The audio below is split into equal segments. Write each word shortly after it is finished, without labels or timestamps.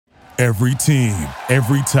Every team,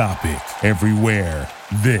 every topic, everywhere.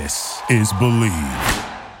 This is Believe.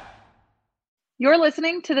 You're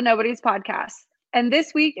listening to the Nobodies podcast. And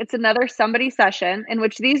this week, it's another somebody session in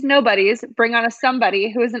which these nobodies bring on a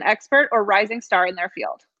somebody who is an expert or rising star in their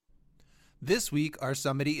field. This week, our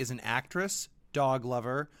somebody is an actress, dog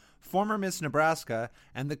lover, former Miss Nebraska,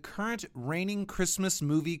 and the current reigning Christmas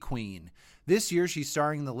movie queen. This year, she's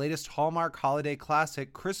starring in the latest Hallmark holiday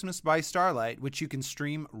classic, Christmas by Starlight, which you can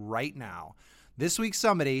stream right now. This week's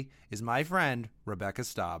somebody is my friend, Rebecca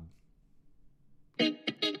Staab.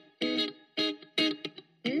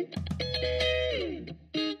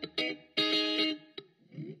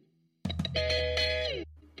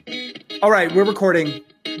 All right, we're recording.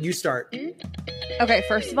 You start. Okay,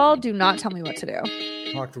 first of all, do not tell me what to do.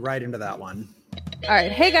 Walked right into that one. All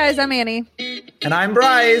right. Hey, guys, I'm Annie. And I'm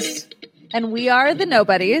Bryce. And we are the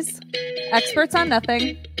Nobodies, experts on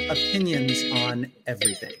nothing. Opinions on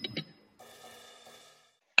everything.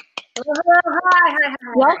 Hi.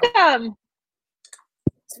 Welcome.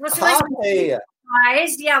 Hi.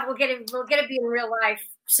 Guys, yeah, we'll get to be in real life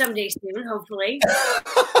someday soon, hopefully.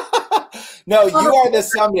 No, you are the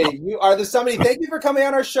somebody. You are the somebody. Thank you for coming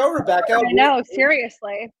on our show, Rebecca. I know,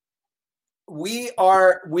 seriously. We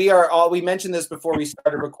are all, we mentioned this before we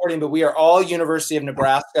started recording, but we are all University of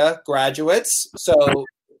Nebraska graduates. So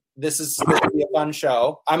this will be a fun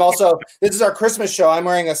show. This is our Christmas show. I'm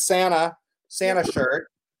wearing a Santa shirt.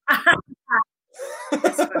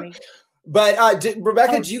 That's funny. But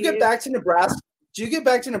Rebecca, do you get back to Nebraska? Do you get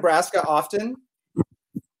back to Nebraska often?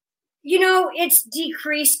 You know, it's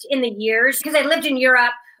decreased in the years because I lived in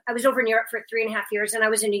Europe. I was over in Europe for 3.5 years, and I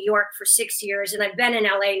was in New York for 6 years, and I've been in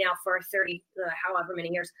LA now for 30, however many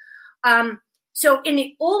years. So in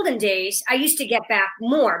the olden days, I used to get back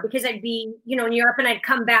more because I'd be, in Europe, and I'd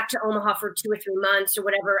come back to Omaha for 2 or 3 months or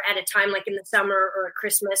whatever at a time, like in the summer or at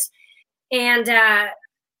Christmas. And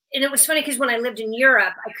it was funny because when I lived in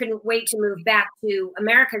Europe, I couldn't wait to move back to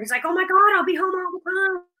America. It's like, oh my God, I'll be home all the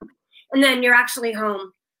time. And then you're actually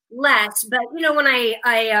home less. But, when I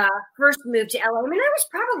first moved to LA, I was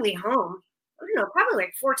probably home, probably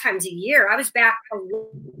like 4 times a year. I was back a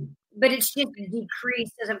little, but it's just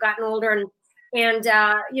decreased as I've gotten older. And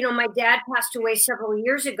my dad passed away several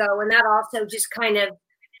years ago. And that also just kind of,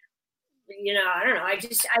 I don't know. I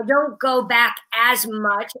don't go back as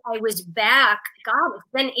much. I was back, God, it's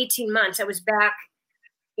been 18 months. I was back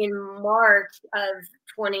in March of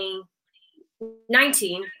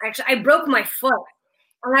 2019. Actually, I broke my foot.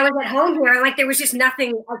 And I was at home here, and there was just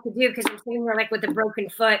nothing I could do because I'm sitting there with a broken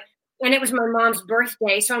foot. And it was my mom's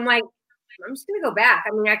birthday. So I'm like, I'm just going to go back.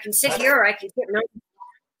 I can sit here or I can sit. So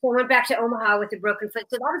I went back to Omaha with a broken foot.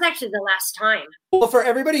 So that was actually the last time. Well, for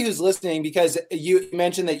everybody who's listening, because you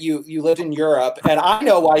mentioned that you lived in Europe, and I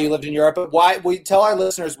know why you lived in Europe, but why? We tell our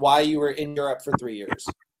listeners why you were in Europe for 3 years.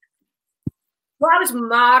 Well, I was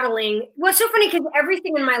modeling. Well, it's so funny because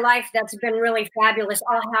everything in my life that's been really fabulous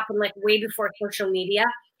all happened way before social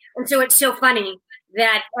media. And so it's so funny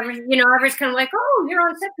that, everyone's kind of like, oh, you're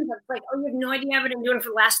on set. It's like, oh, you have no idea what I've been doing for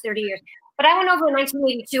the last 30 years. But I went over in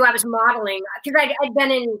 1982. I was modeling because I'd been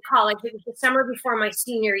in college. It was the summer before my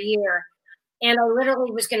senior year. And I literally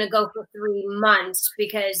was going to go for 3 months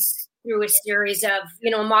because through a series of, a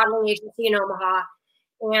modeling agency in Omaha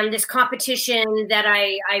and this competition that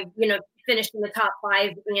I finished in the top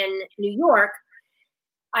 5 in New York,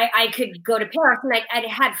 I could go to Paris, and I'd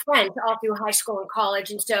had friends all through high school and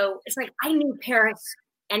college. And so it's I knew Paris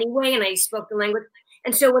anyway, and I spoke the language.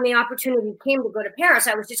 And so when the opportunity came to go to Paris,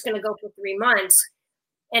 I was just going to go for 3 months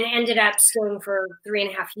and ended up staying for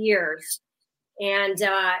 3.5 years. And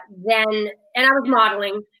then I was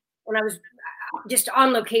modeling, and I was just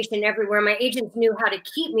on location everywhere. My agents knew how to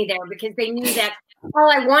keep me there because they knew that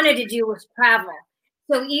all I wanted to do was travel.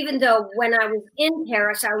 So even though when I was in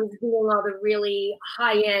Paris, I was doing all the really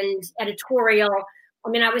high-end editorial. I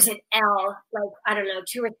was at Elle,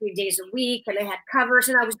 2 or 3 days a week, and I had covers,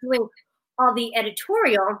 and I was doing all the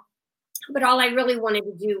editorial. But all I really wanted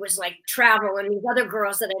to do was travel. And these other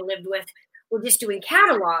girls that I lived with were just doing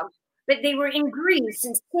catalogs, but they were in Greece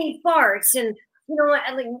and St. Bart's and, and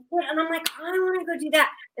I'm like, I don't want to go do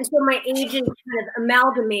that. And so my agent kind of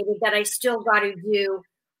amalgamated that I still got to do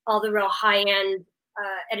all the real high-end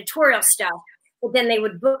editorial stuff, but then they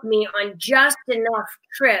would book me on just enough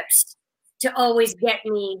trips to always get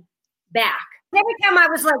me back. Every time I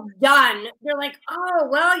was done, they're like, oh,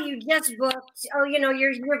 well, you just booked,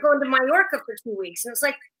 you're going to Mallorca for 2 weeks. And it's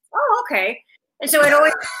like, oh, okay. And so I'd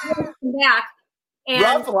always come back. And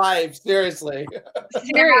rough life, seriously.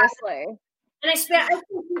 Seriously. And I spent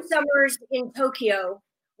 2 summers in Tokyo,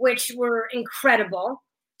 which were incredible.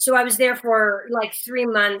 So I was there for like 3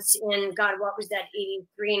 months in, God, what was that,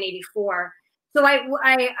 83 and 84. So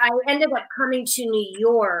I ended up coming to New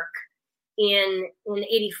York in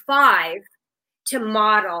 85 to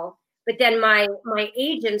model. But then my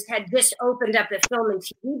agents had just opened up a film and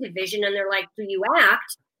TV division, and they're like, do you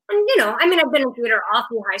act? And, I've been in theater all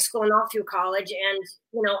through high school and all through college. And,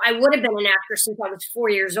 I would have been an actress since I was 4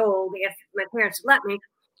 years old if my parents had let me.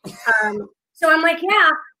 So I'm like, yeah.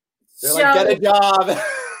 They're like, get a job.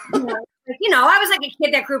 I was like a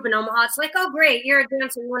kid that grew up in Omaha. It's like, oh, great, you're a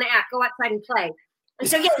dancer, you want to act, go outside and play. And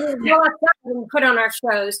so, we go outside and put on our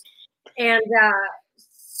shows. And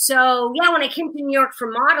when I came to New York for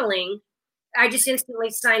modeling, I just instantly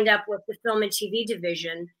signed up with the film and TV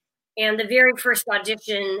division. And the very first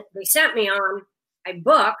audition they sent me on, I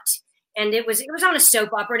booked. And it was on a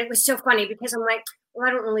soap opera. And it was so funny because I'm like, well,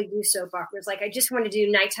 I don't really do soap operas. Like, I just want to do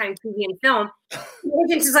nighttime TV and film. The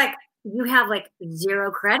agent is like, you have like 0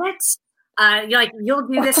 credits? You're like, you'll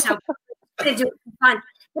do this. How to do it for fun.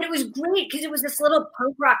 But it was great because it was this little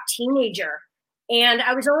punk rock teenager. And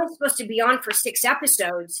I was only supposed to be on for 6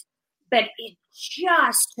 episodes, but it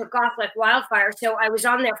just took off like wildfire. So I was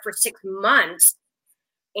on there for 6 months,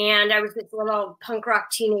 and I was this little punk rock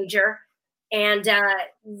teenager. And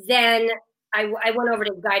then I went over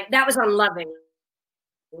to Guide. That was on Loving.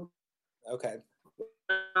 Okay.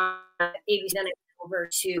 ABC, then I went over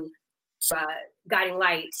to Guiding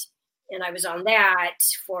Light. And I was on that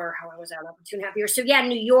for, how long was that? Up for 2.5 years. So yeah,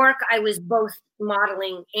 New York, I was both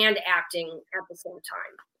modeling and acting at the same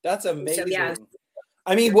time. That's amazing. So, yeah.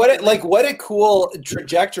 I mean, what a cool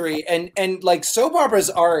trajectory. And like soap operas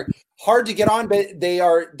are hard to get on, but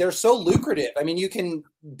they're so lucrative. I mean, you can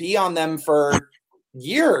be on them for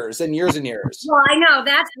years and years and years. Well, I know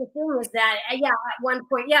that's the thing is that, at one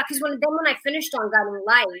point, because when I finished on Guiding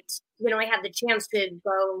Light, I had the chance to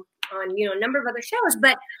go on, a number of other shows,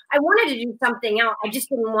 but I wanted to do something else. I just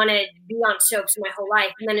didn't want to be on soaps my whole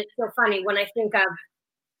life. And then it's so funny when I think of,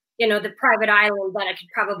 the private island that I could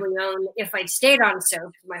probably own if I'd stayed on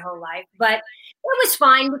soaps my whole life. But it was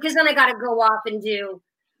fine because then I got to go off and do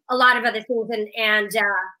a lot of other things. And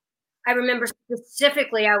I remember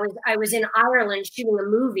specifically I was in Ireland shooting a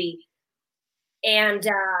movie, and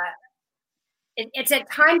it's at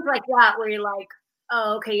times like that where you're like,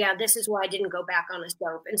 oh, okay, yeah, this is why I didn't go back on a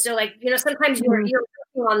soap. And so, like, sometimes you're working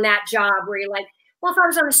on that job where you're like, well, if I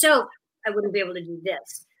was on a soap, I wouldn't be able to do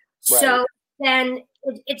this. Right. So then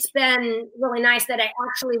it's been really nice that I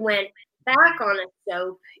actually went back on a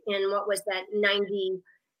soap in, what was that,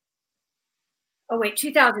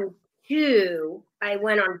 2002. I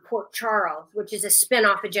went on Port Charles, which is a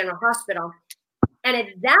spinoff of General Hospital. And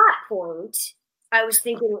at that point, I was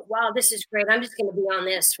thinking, wow, this is great. I'm just going to be on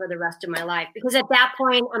this for the rest of my life. Because at that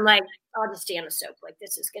point, I'm like, I'll just stay on a soap. Like,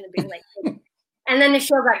 this is going to be like, and then the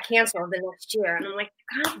show got canceled the next year. And I'm like,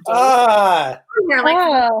 God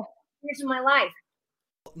damn. Here's my life.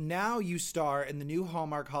 Now you star in the new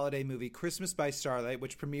Hallmark holiday movie, Christmas by Starlight,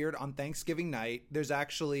 which premiered on Thanksgiving night. There's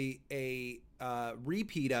actually a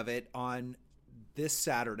repeat of it on this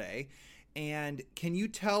Saturday. And can you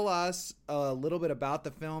tell us a little bit about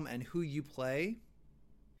the film and who you play?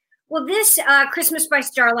 Well, this Christmas by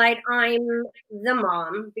Starlight, I'm the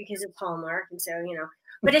mom because it's Hallmark. And so,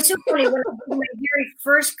 but it's so funny. When I did my very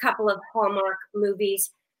first couple of Hallmark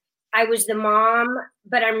movies, I was the mom,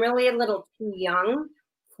 but I'm really a little too young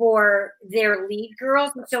for their lead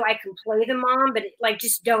girls. And so I can play the mom, but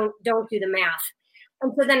just don't do the math.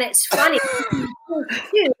 And so then it's funny.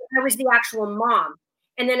 I was the actual mom.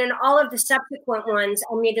 And then in all of the subsequent ones,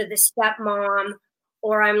 I'm either the stepmom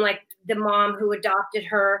or I'm like the mom who adopted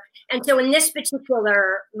her. And so in this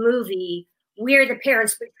particular movie, we're the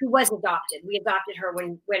parents, but who was adopted. We adopted her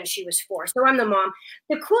when she was 4. So I'm the mom.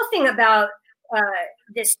 The cool thing about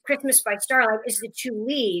this Christmas by Starlight is the 2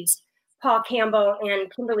 leads, Paul Campbell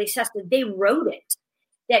and Kimberly Sesta, they wrote it.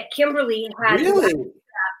 That Kimberly had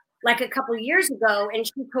like a couple of years ago, and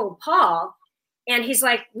she told Paul, and he's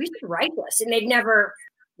like, we should write this. And they'd never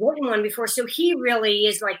written one before. So he really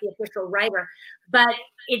is like the official writer. But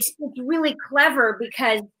it's really clever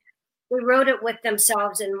because they wrote it with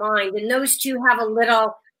themselves in mind. And those 2 have a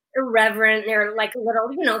little irreverent. They're like a little,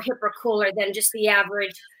 hipper, cooler than just the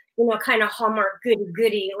average, kind of Hallmark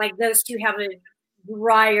goody. Like those 2 have a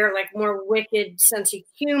drier, like more wicked sense of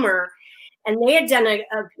humor. And they had done a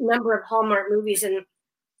number of Hallmark movies. And,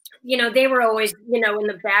 they were always, in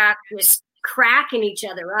the back just cracking each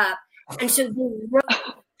other up. And so they wrote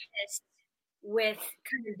this with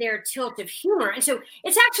kind of their tilt of humor. And so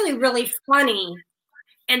it's actually really funny.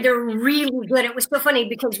 and they're really good. It was so funny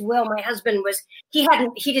because Will, my husband, he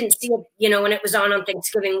didn't see it, when it was on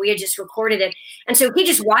Thanksgiving. We had just recorded it. And so he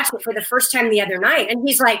just watched it for the first time the other night. And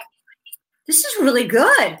he's like, this is really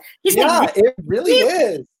good. He's like, it really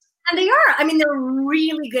is. And they are. I mean, they're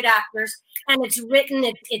really good actors, and it's written,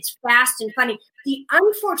 it's fast and funny. The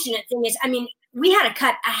unfortunate thing is, I mean, we had to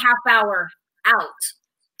cut a half hour out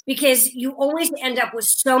because you always end up with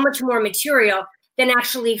so much more material than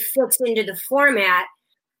actually fits into the format.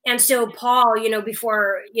 And so Paul,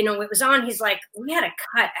 before, it was on, he's like, we had to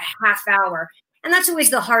cut a half hour. And that's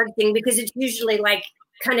always the hard thing because it's usually like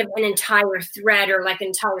kind of an entire thread or like an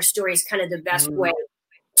entire story is kind of the best way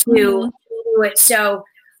to do it. So,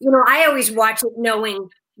 I always watch it knowing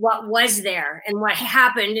what was there and what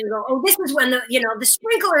happened and go, oh, this is when the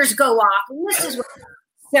sprinklers go off. And this is what,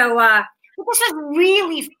 so, but this was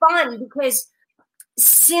really fun because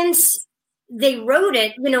since they wrote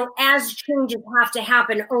it, as changes have to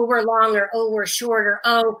happen over long or over short or,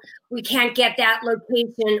 oh, we can't get that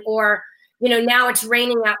location or, now it's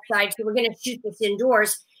raining outside, so we're going to shoot this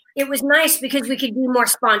indoors. It was nice because we could be more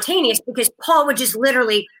spontaneous because Paul would just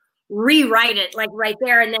literally rewrite it like right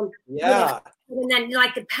there. And then,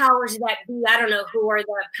 like the powers that be, I don't know who are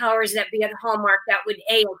the powers that be at Hallmark that would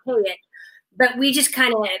A-okay it. But we just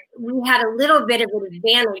we had a little bit of an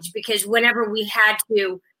advantage because whenever we had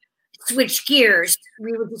to switch gears,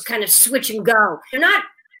 we would just kind of switch and go. They're not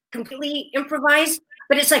completely improvised,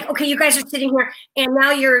 but it's like, okay, you guys are sitting here and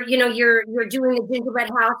now you're doing the gingerbread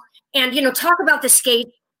house and, talk about the skate.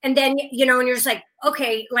 And then, and you're just like,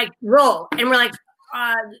 okay, like roll. And we're like,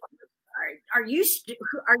 are you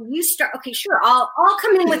start? Okay, sure. I'll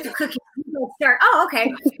come in with the cookies. We'll start. Oh,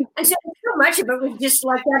 okay. And so so much of it was just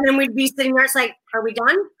like that. And we'd be sitting there. It's like, are we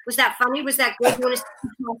done? Was that funny? Was that good? You want to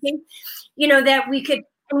keep talking? That we could,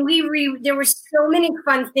 and there were so many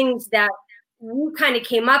fun things that we kind of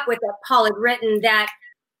came up with that Paul had written that,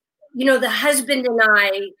 the husband and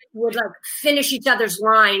I would like finish each other's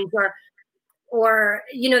lines or,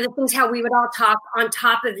 the things how we would all talk on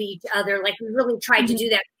top of each other. Like we really tried to do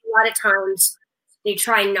that. A lot of times they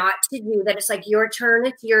try not to do that. It's like, your turn,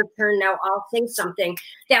 it's your turn. Now I'll say something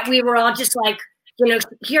that we were all just like,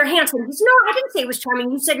 you're handsome. He said, no, I didn't say he was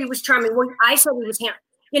charming. You said he was charming. Well, I said he was handsome.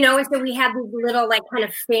 And so we had these little like kind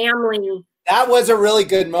of family. That was a really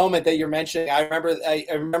good moment that you're mentioning. I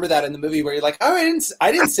remember that in the movie where you're like, oh,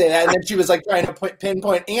 I didn't say that. And then she was like trying to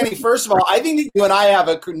pinpoint Annie. First of all, I think that you and I have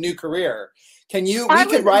a new career. We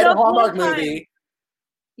could write a Hallmark movie.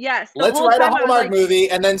 Yes. Let's write a Hallmark movie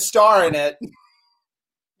and then star in it.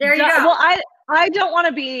 There you go. Well, I don't want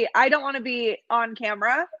to be on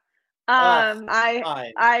camera.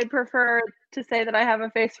 I prefer to say that I have a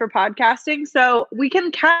face for podcasting, so we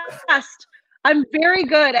can cast. I'm very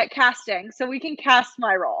good at casting, so we can cast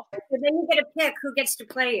my role. So then you get to pick who gets to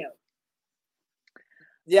play you.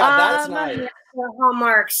 Yeah, that's nice. The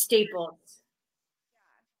Hallmark staples.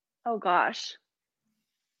 Oh gosh.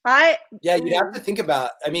 You have to think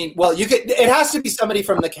about. I mean, well, you could. It has to be somebody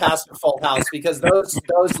from the cast of Full House because those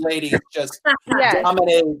ladies just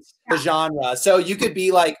dominate the genre. So you could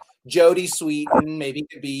be like Jodie Sweetin, maybe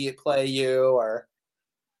could play you or.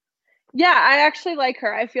 Yeah, I actually like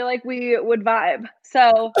her. I feel like we would vibe.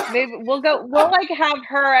 So maybe we'll like have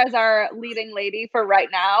her as our leading lady for right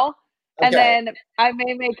now. Okay. And then I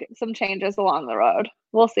may make some changes along the road.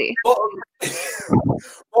 We'll see.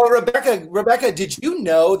 Well, Rebecca, did you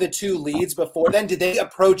know the two leads before then? Did they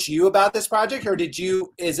approach you about this project or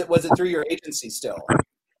was it through your agency still?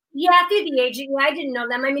 Yeah, through the agent. Yeah, I didn't know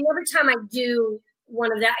them. I mean, every time I do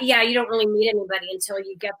one of that, you don't really meet anybody until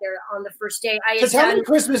you get there on the first day. How many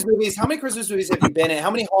Christmas movies have you been in?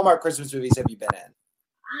 How many Hallmark Christmas movies have you been in?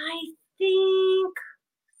 I think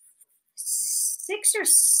 6 or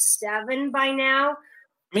 7 by now.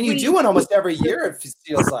 I mean, you do one almost every year, it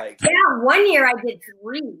feels like. Yeah, one year I did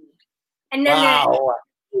 3. And then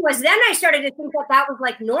then I started to think that was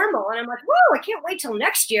like normal. And I'm like, whoa, I can't wait till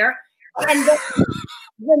next year. And then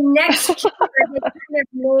the next year, they kind of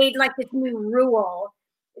made like this new rule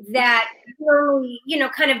that normally,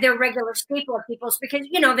 kind of their regular staple of people's because,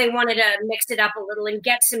 they wanted to mix it up a little and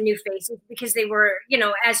get some new faces because they were,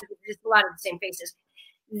 as just a lot of the same faces.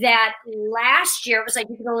 That last year it was like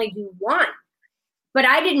you could only do 1. But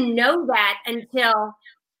I didn't know that until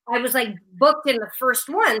I was like booked in the first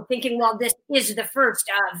one thinking, well, this is the first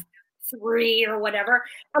of 3 or whatever.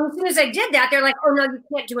 And as soon as I did that, they're like, oh no, you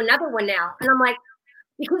can't do another one now. And I'm like,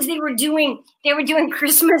 because they were doing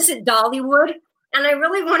Christmas at Dollywood. And I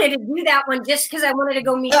really wanted to do that one just because I wanted to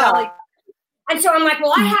go meet Dolly. And so I'm like,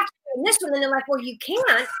 well, I have to do this one. And they're like, well, you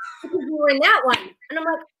can't because you were in that one. And I'm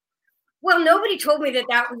like, Well, nobody told me that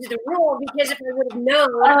was the rule, because if I would have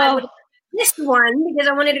known, I would have missed one because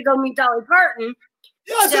I wanted to go meet Dolly Parton.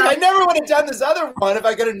 Yeah, I was like, I never would have done this other one if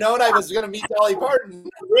I could have known I was going to meet Dolly Parton.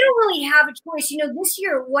 We don't really have a choice. This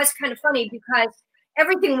year was kind of funny because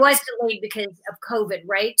everything was delayed because of COVID,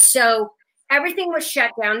 right? So everything was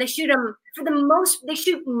shut down. They shoot them they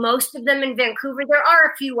shoot most of them in Vancouver. There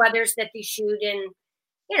are a few others that they shoot in,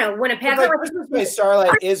 Winnipeg. Like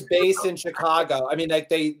Starlight is based in Chicago. I mean,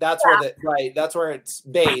 that's where it's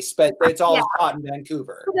based, but it's all shot in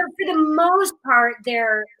Vancouver. For the most part,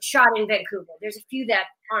 they're shot in Vancouver. There's a few that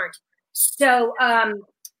aren't. So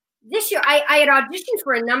this year, I had auditioned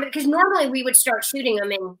for a number, because normally we would start shooting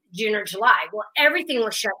them in June or July. Well, everything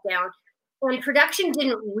was shut down, and production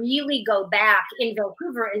didn't really go back in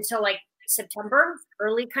Vancouver until like September,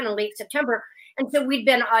 kind of late September. And so we'd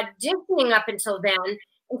been auditioning up until then.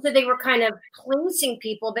 And so they were kind of placing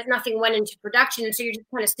people, but nothing went into production. And so you're just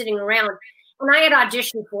kind of sitting around. And I had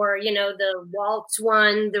auditioned for, the waltz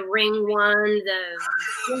one, the ring one,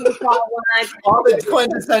 the one. All the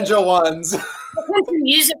quintessential ones. The country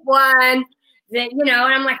music one. And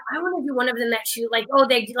I'm like, I want to do one of them that shoot, like,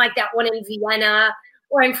 they do like that one in Vienna.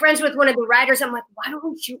 Or I'm friends with one of the writers. I'm like, why don't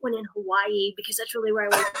we shoot one in Hawaii? Because that's really where I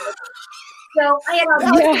want to go. So I had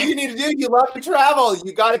that's what you need to do. You love to travel.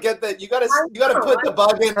 You got to get that. You got to put the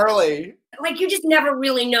bug in early. Like, you just never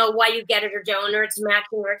really know why you get it or don't, or it's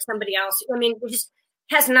matching, or it's somebody else. I mean, it just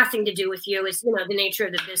has nothing to do with you. It's, the nature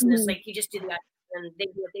of the business. Like, you just do that and they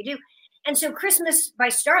do what they do. And so Christmas by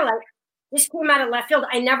Starlight, this came out of left field.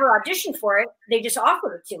 I never auditioned for it. They just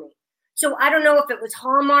offered it to me. So I don't know if it was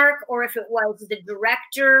Hallmark or if it was the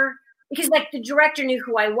director, because like the director knew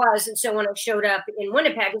who I was. And so when I showed up in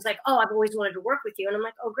Winnipeg, he was like, oh, I've always wanted to work with you. And I'm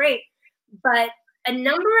like, oh, great. But a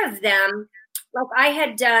number of them, like I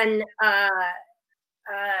had done, God,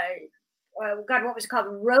 what was it called?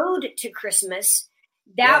 Road to Christmas.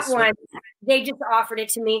 That one, they just offered it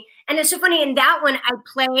to me. And it's so funny. In that one, I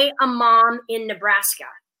play a mom in Nebraska.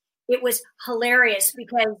 It was hilarious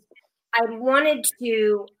because I wanted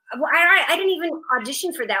to, I didn't even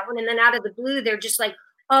audition for that one. And then out of the blue, they're just like,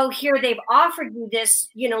 oh, here, they've offered you this,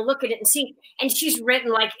 look at it and see. And she's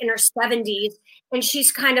written like in her 70s, and she's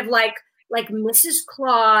kind of like Mrs.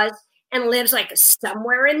 Claus, and lives like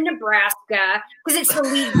somewhere in Nebraska, because it's the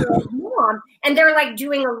lead girl's mom. And they're like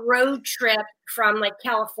doing a road trip from like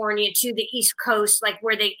California to the East Coast, like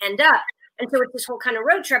where they end up. And so it's this whole kind of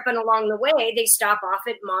road trip. And along the way, they stop off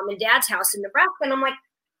at mom and dad's house in Nebraska. And I'm like,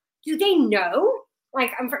 do they know?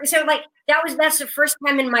 Like, that's the first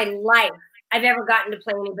time in my life I've ever gotten to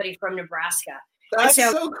play anybody from Nebraska. That's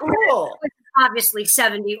so cool. Obviously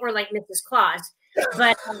 70 or like Mrs. Claus,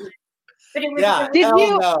 but it was. Yeah. Did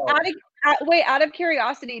you? Out of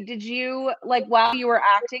curiosity, did you like while you were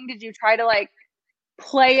acting? Did you try to like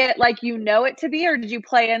play it like it to be, or did you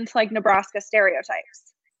play into like Nebraska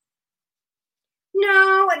stereotypes?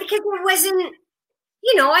 No, because it wasn't.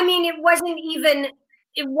 I mean, it wasn't even.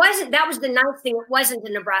 It wasn't. That was the nice thing. It wasn't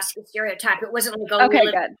a Nebraska stereotype. It wasn't like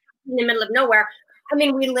good. In the middle of nowhere. I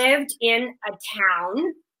mean, we lived in a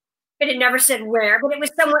town, but it never said where, but it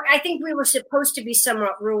was somewhere. I think we were supposed to be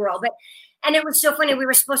somewhat rural, and it was so funny. We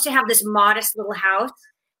were supposed to have this modest little house,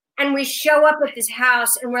 and we show up at this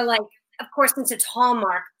house, and we're like, of course, since it's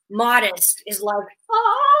Hallmark, modest is like,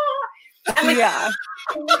 I'm like, yeah.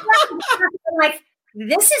 I'm like,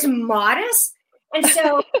 this is modest. And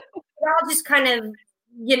so we're all just kind of,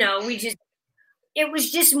 it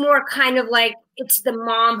was just more kind of like, it's the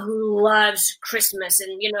mom who loves Christmas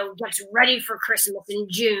and, gets ready for Christmas in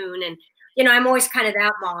June. And, I'm always kind of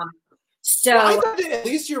that mom. So I thought that at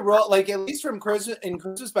least your role, like at least from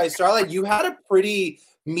Christmas by Starlight, you had a pretty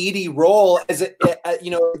meaty role as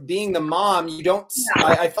being the mom. You don't,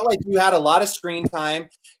 I felt like you had a lot of screen time.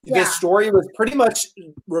 The story was pretty much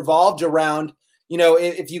revolved around,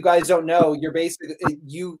 if you guys don't know, you're basically,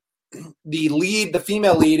 the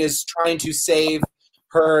female lead is trying to save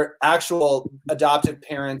her actual adoptive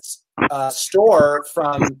parents' store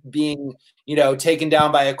from being, taken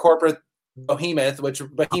down by a corporate behemoth, which we're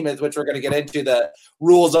going to get into the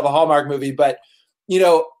rules of a Hallmark movie. But,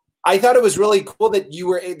 I thought it was really cool that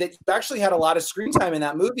you actually had a lot of screen time in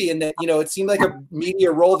that movie, and that, it seemed like a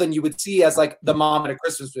meatier role than you would see as like the mom in a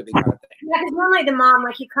Christmas movie kind of thing. Yeah, because normally the mom,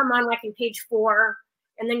 like you come on like in page 4,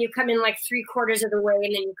 and then you come in like 3/4 of the way,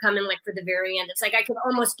 and then you come in like for the very end. It's like I could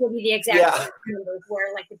almost give you the exact numbers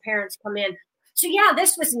where like the parents come in. So yeah,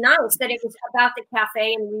 this was nice that it was about the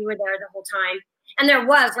cafe, and we were there the whole time. And there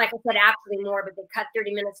was, like I said, actually more, but they cut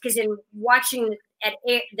 30 minutes because in watching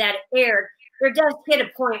that aired, there does hit a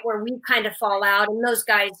point where we kind of fall out, and those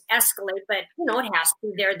guys escalate. But it has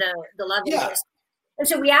to. They're the love interest. And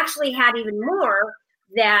so we actually had even more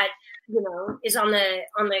that, is on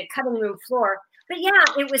the cutting room floor. But yeah,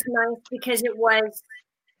 it was nice because it was,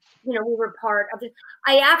 we were part of it.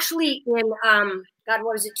 I actually, in, God,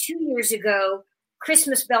 what was it, 2 years ago,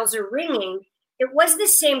 Christmas Bells Are Ringing, it was the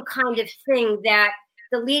same kind of thing that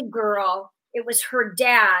the lead girl, it was her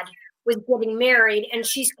dad was getting married and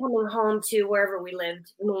she's coming home to wherever we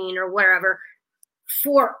lived, Maine or wherever,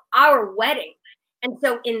 for our wedding. And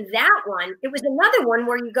so in that one, it was another one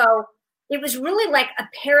where you go, it was really like a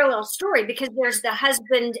parallel story because there's the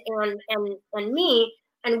husband and me,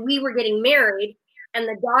 and we were getting married, and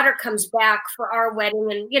the daughter comes back for our wedding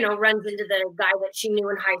and, runs into the guy that she knew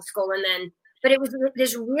in high school. But it was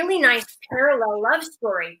this really nice parallel love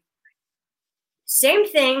story. Same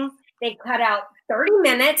thing. They cut out 30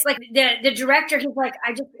 minutes. Like the director, he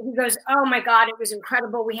goes, oh my God, it was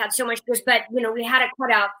incredible. We had so much this, but we had to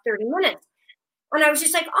cut out 30 minutes. And I was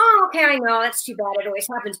just like, oh, okay, I know. That's too bad. It always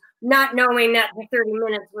happens. Not knowing that the 30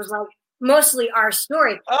 minutes was like mostly our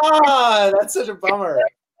story. Oh, that's such a bummer.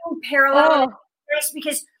 Parallel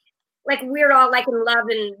because like we're all like in love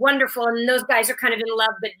and wonderful, and those guys are kind of in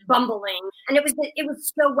love but bumbling. And it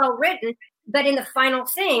was so well written. But in the final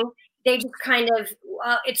thing, they just kind of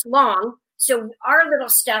it's long. So our little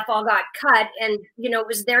stuff all got cut, and it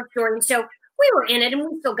was their story. And so we were in it, and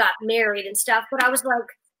we still got married and stuff. But I was like,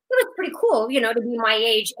 it was pretty cool, to be my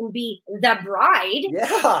age and be the bride.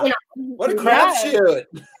 Yeah. What a crapshoot.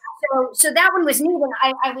 So that one was neat.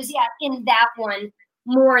 And I was, in that one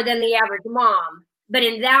more than the average mom. But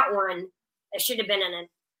in that one, I should have been in it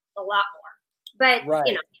a lot more. But,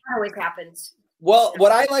 it always happens. Well,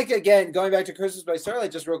 what I like, again, going back to Christmas by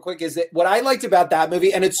Starlight just real quick, is that what I liked about that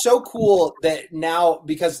movie, and it's so cool that now,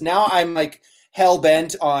 because now I'm like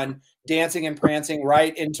hell-bent on dancing and prancing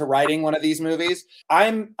right into writing one of these movies.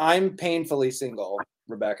 I'm painfully single,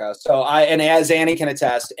 Rebecca. So and as Annie can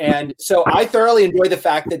attest. And so I thoroughly enjoy the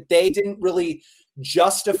fact that they didn't really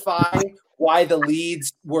justify why the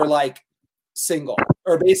leads were like single,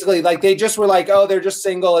 or basically like they just were like, oh, they're just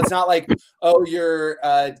single. It's not like, oh, you're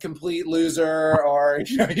a complete loser, or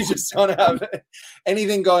you just don't have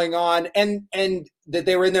anything going on, and that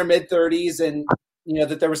they were in their mid-30s and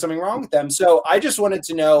that there was something wrong with them. So I just wanted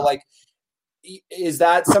to know, like, is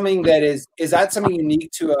that something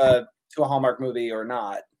unique to a Hallmark movie or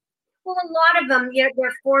not? Well, a lot of them,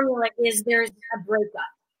 their formula is there's a breakup.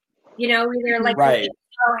 Either like the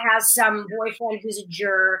has some boyfriend who's a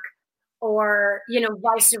jerk, or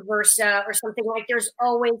vice versa, or something. Like there's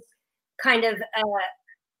always kind of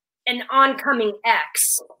an oncoming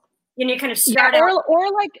ex. You kind of start out,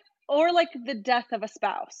 or like the death of a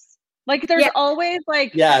spouse. Like there's always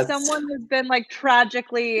like someone who's been like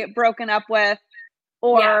tragically broken up with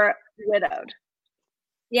or widowed.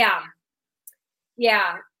 Yeah.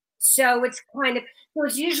 Yeah. So it's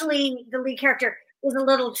it's usually the lead character is a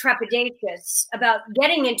little trepidatious about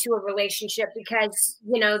getting into a relationship because,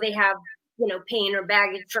 they have, pain or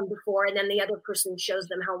baggage from before, and then the other person shows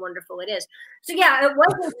them how wonderful it is. So yeah, it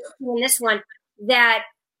wasn't in this one that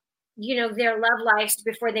their love lives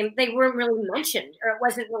before they weren't really mentioned, or it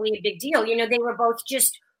wasn't really a big deal. They were both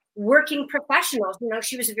just working professionals.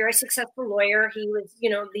 She was a very successful lawyer. He was,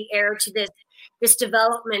 the heir to this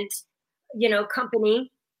development,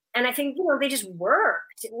 company. And I think, they just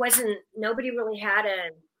worked. It wasn't, nobody really had a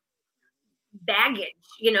baggage,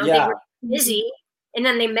 they were busy, and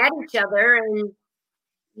then they met each other, and,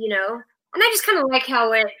 and I just kind of like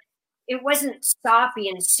how it wasn't soppy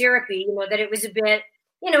and syrupy, that it was a bit,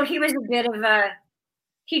 he was a bit of a,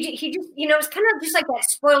 he just, it's kind of just like that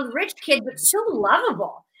spoiled rich kid, but so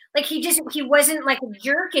lovable. Like he wasn't like a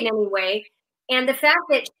jerk in any way. And the fact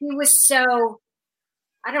that he was so,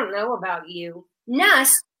 I don't know about you,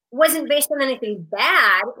 Nuss wasn't based on anything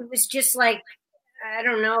bad. It was just like, I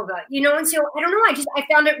don't know about, and so I don't know. I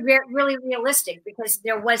found it really realistic because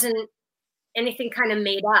there wasn't anything kind of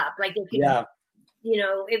made up. Like it could,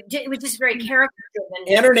 it was just very character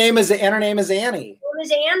driven. And her name is Annie. It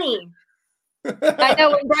was Annie. I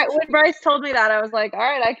know when Bryce told me that, I was like, all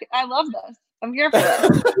right, I love this. I'm here for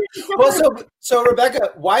this. Well, so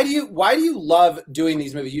Rebecca, why do you love doing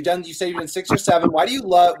these movies? You say you've done 6 or 7. Why do you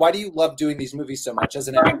love doing these movies so much as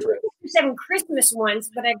an actress? 7 Christmas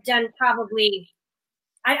ones, but I've done probably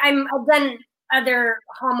I've done other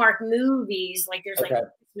Hallmark movies. Like there's like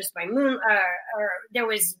Christmas by Moon, or there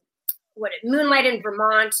was Moonlight in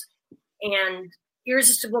Vermont, and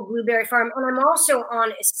Irresistible Blueberry Farm, and I'm also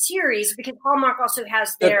on a series because Hallmark also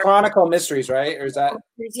has their the Chronicle Mysteries, right? Or is that?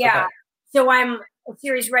 Yeah. Okay. So I'm a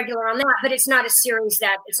series regular on that, but it's not a series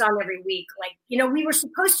that it's on every week. Like, we were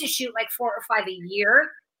supposed to shoot like 4 or 5 a year,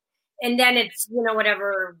 and then it's,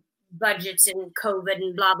 whatever budgets and COVID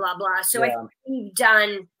and blah, blah, blah. So I think we've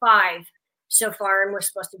done 5 so far, and we're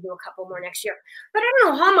supposed to do a couple more next year. But I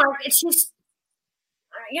don't know, Hallmark, it's just,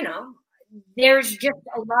 there's just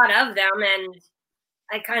a lot of them, and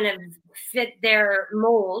I kind of fit their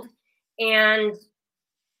mold, and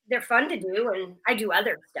they're fun to do, and I do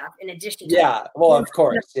other stuff in addition to of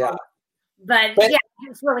course, yeah. But yeah,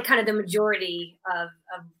 it's really kind of the majority of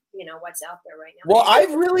what's out there right now. Well,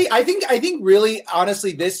 I think really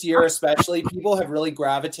honestly this year especially, people have really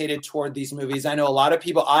gravitated toward these movies. I know a lot of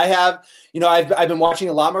people. I have, I've been watching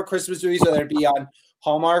a lot more Christmas movies, whether it be on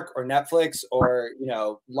Hallmark or Netflix or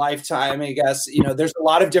Lifetime. I guess there's a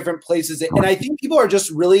lot of different places, and I think people are just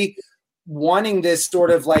really wanting this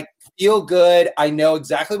sort of like feel good. I know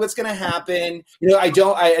exactly what's going to happen. I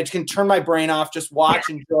can turn my brain off, just watch,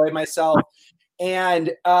 enjoy myself.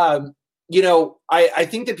 And, I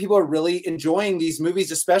think that people are really enjoying these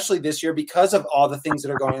movies, especially this year because of all the things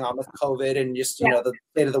that are going on with COVID and just, the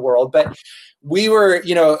state of the world. But we were,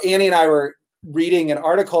 Annie and I were reading an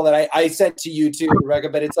article that I sent to you too, Rebecca,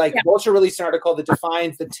 but it's like Vulture released an article that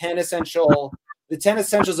defines the 10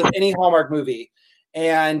 essentials of any Hallmark movie.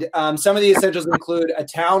 And some of the essentials include a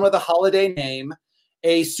town with a holiday name,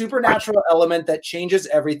 a supernatural element that changes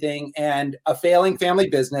everything, and a failing family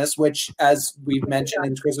business, which, as we've mentioned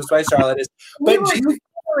in Christmas by Charlotte, is. We were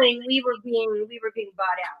being bought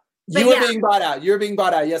out. You were being bought out. You were being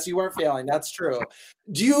bought out. Yes, you weren't failing. That's true.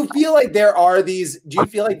 Do you feel like there are these? Do you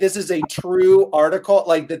feel like this is a true article,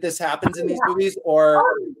 like that this happens in these movies, or?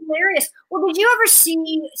 Oh, hilarious. Well, did you ever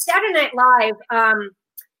see Saturday Night Live?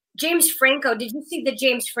 James Franco. Did you see the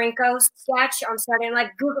James Franco sketch on Saturday Night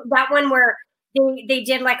Live? Google that one where they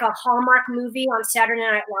did like a Hallmark movie on Saturday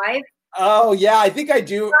Night Live. Oh yeah, I think I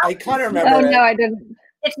do. I kind of remember. Oh no, I didn't.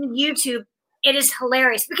 It's on YouTube. It is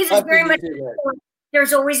hilarious because it's very much.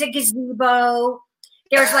 There's always a gazebo.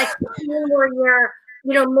 There's like where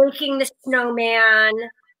you're, making the snowman.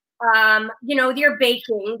 You're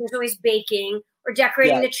baking. There's always baking or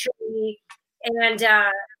decorating the tree, and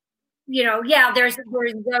there's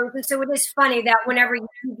those. And so it is funny that whenever you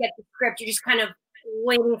get the script, you're just kind of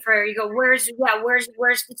waiting for. You go, where's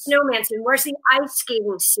the snowman scene? Where's the ice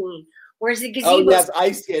skating scene? Where's the gazebo? Oh yes,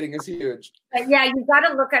 ice skating is huge. But yeah, you've got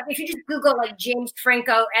to look up. If you just Google like James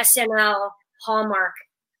Franco SNL Hallmark,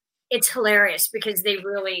 it's hilarious because they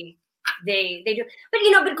really they do.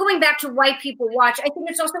 But going back to why people watch, I think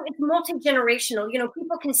it's multi-generational.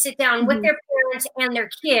 People can sit down with their parents and their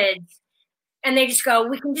kids, and they just go,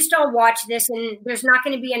 we can just all watch this, and there's not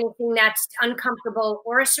going to be anything that's uncomfortable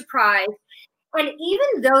or a surprise. And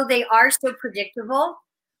even though they are so predictable,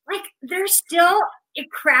 like they're still,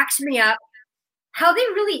 it cracks me up how they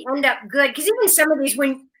really end up good. Because even some of these,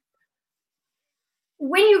 when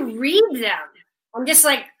you read them, I'm just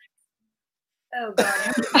like, oh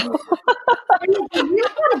God. You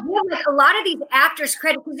gotta give like a lot of these actors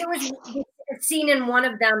credit, because there was a scene in one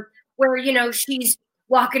of them where, she's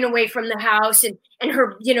walking away from the house and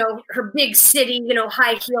her, her big city,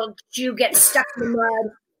 high-heeled shoe gets stuck in the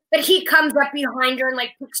mud. But he comes up behind her and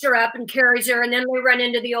like picks her up and carries her, and then they run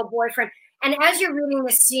into the old boyfriend. And as you're reading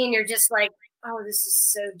this scene, you're just like, oh, this is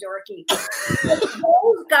so dorky.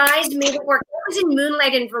 Those guys made it work. I was in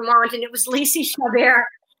Moonlight in Vermont, and it was Lacey Chabert.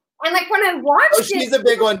 And like when I watched she's a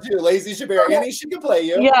big one too, Lacey Chabert. Annie, she can play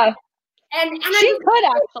you. Yeah. And she could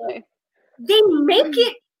actually. They make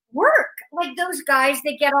it work. Like those guys,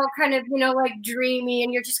 they get all kind of, like dreamy,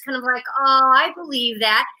 and you're just kind of like, oh, I believe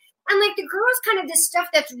that. And like the girls, kind of this stuff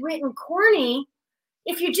that's written corny,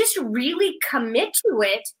 if you just really commit to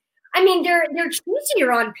it, I mean, they're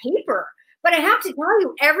cheesier on paper. But I have to tell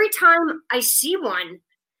you, every time I see one,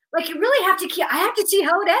 like you really have to I have to see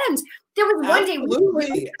how it ends. There was one day.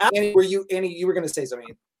 Absolutely. Annie, you were going to say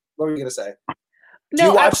something. What were you going to say? No, do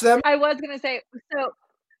you watch them? I was going to say, so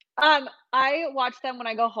I watch them when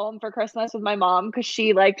I go home for Christmas with my mom, because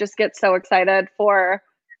she like just gets so excited for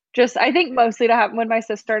I think mostly to have, when my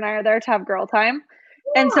sister and I are there, to have girl time.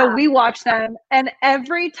 Yeah. And so we watch them, and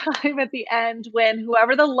every time at the end, when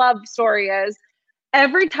whoever the love story is,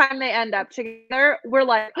 every time they end up together, we're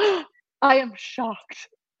like, oh, I am shocked.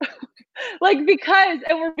 Like, because,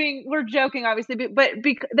 and we're joking obviously, but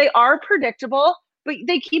they are predictable, but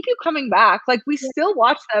they keep you coming back. Like we still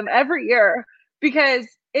watch them every year because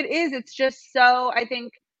it's just so, I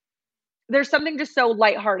think there's something just so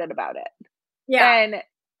lighthearted about it. Yeah. And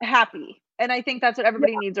happy. And I think that's what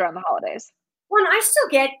everybody needs around the holidays. Well, and I still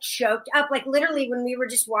get choked up. Like literally when we were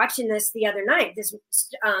just watching this the other night, this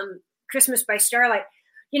Christmas by Starlight,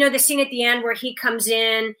 the scene at the end where he comes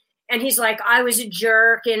in and he's like, I was a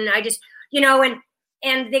jerk. And I just,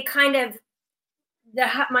 and they kind of,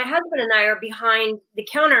 my husband and I are behind the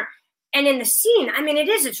counter, And in the scene, I mean,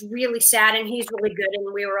 it's really sad, and he's really good,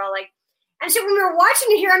 and we were all like, and so when we were watching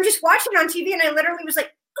it here, I'm just watching it on TV, and I literally was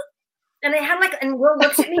like, and I had like, and Will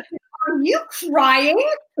looks at me, are you crying?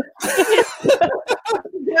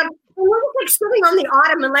 We were like sitting on the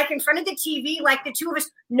ottoman, like in front of the TV, like the two of us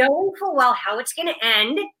knowing full well how it's going to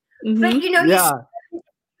end. Mm-hmm. But, you know, you're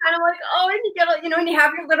kind of like, oh, and you get, you know, and you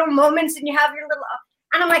have your little moments and you have your little,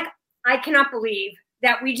 and I'm like, I cannot believe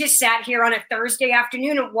that we just sat here on a Thursday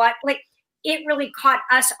afternoon and it really caught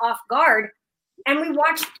us off guard. And we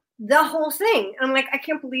watched the whole thing. I'm like, I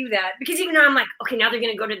can't believe that. Because even though I'm like, okay, now they're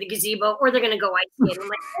going to go to the gazebo or they're going to go ice skating. I'm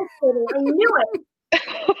like, I knew it.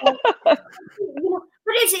 You know,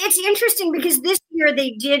 but it's interesting because this year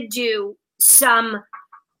they did do some,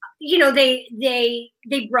 you know, they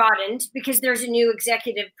broadened because there's a new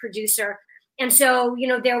executive producer. And so, you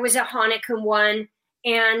know, there was a Hanukkah one,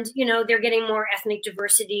 and, you know, they're getting more ethnic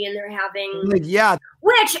diversity, and they're having,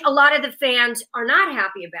 which a lot of the fans are not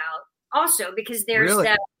happy about also, because there's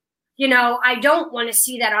that, you know, I don't want to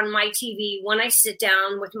see that on my TV when I sit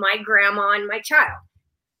down with my grandma and my child.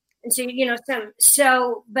 And so, you know,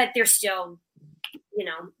 but they're still, you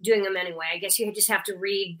know, doing them anyway. I guess you just have to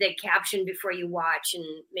read the caption before you watch and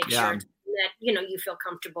make sure that, you know, you feel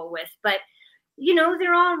comfortable with. But, you know,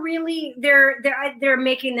 they're all really, they're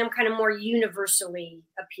making them kind of more universally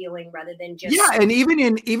appealing rather than just. Yeah. And even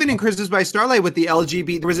in Christmas by Starlight with the there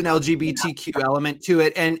was an LGBTQ element to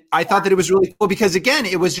it. And I thought that it was really cool because, again,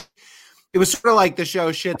 it was sort of like the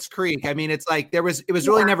show Schitt's Creek. I mean, it's like it was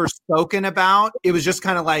really never spoken about. It was just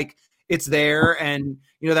kind of like, it's there, and,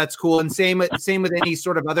 you know, that's cool. And same with any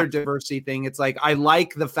sort of other diversity thing. It's like, I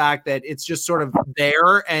like the fact that it's just sort of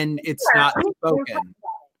there and it's not spoken.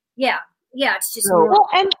 Yeah. Yeah. It's just, well,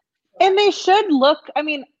 and they should look, I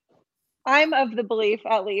mean, I'm of the belief,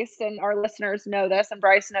 at least, and our listeners know this, and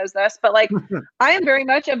Bryce knows this, but like, I am very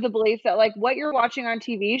much of the belief that like what you're watching on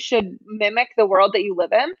TV should mimic the world that you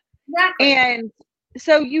live in. Exactly. And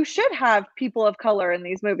so you should have people of color in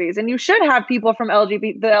these movies, and you should have people from the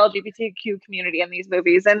LGBTQ community in these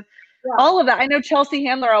movies, and all of that. I know Chelsea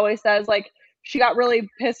Handler always says, like, she got really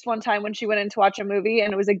pissed one time when she went in to watch a movie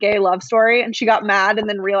and it was a gay love story, and she got mad and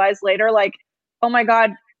then realized later, like, oh my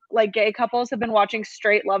God, like, gay couples have been watching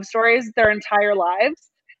straight love stories their entire lives.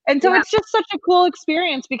 And so it's just such a cool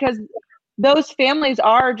experience because those families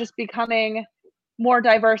are just becoming more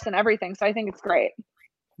diverse and everything. So I think it's great.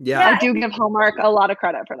 Yeah, I do give Hallmark a lot of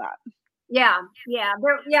credit for that. Yeah.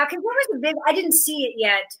 Because there was a big, I didn't see it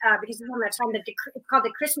yet because it was on that time, that it's called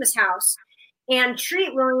The Christmas House. And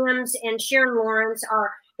Treat Williams and Sharon Lawrence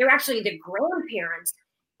they're actually the grandparents.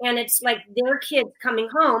 And it's like their kids coming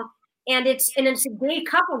home, and it's a gay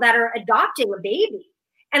couple that are adopting a baby.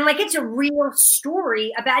 And like, it's a real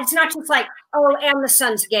story about, it's not just like, oh, and the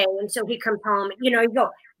son's gay, and so he comes home. You know, you go,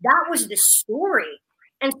 that was the story.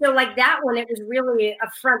 And so like that one, it was really a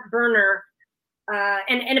front burner.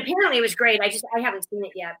 And apparently it was great. I haven't seen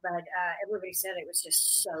it yet, but everybody said it was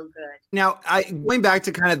just so good. Now, going back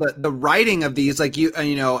to kind of the writing of these, like you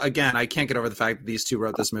know, again, I can't get over the fact that these two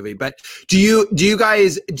wrote this movie, but do you a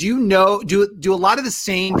lot of the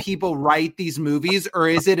same people write these movies, or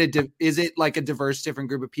is it like a diverse, different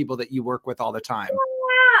group of people that you work with all the time?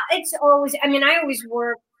 Yeah, it's always, I mean, I always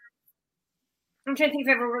work. I'm trying to think if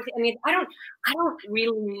I've ever worked. I mean, I don't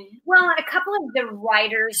really. Well, a couple of the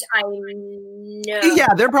writers I know. Yeah,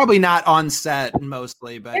 they're probably not on set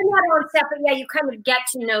mostly, but they're not on set. But yeah, you kind of get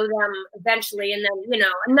to know them eventually, and then, you know,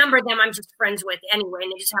 a number of them I'm just friends with anyway,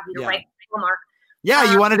 and they just happen to write Hallmark.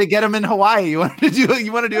 Yeah, you wanted to get them in Hawaii. You want to do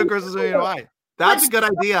a Christmas movie in Hawaii. That's a good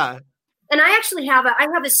idea. And I actually have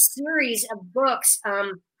a series of books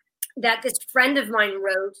that this friend of mine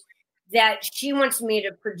wrote, that she wants me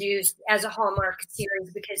to produce as a Hallmark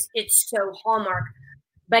series because it's so Hallmark,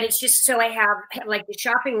 but it's just so I have like the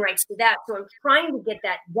shopping rights to that. So I'm trying to get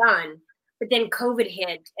that done, but then COVID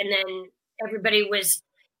hit, and then everybody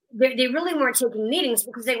they really weren't taking meetings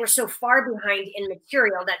because they were so far behind in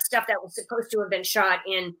material. That stuff that was supposed to have been shot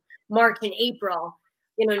in March and April,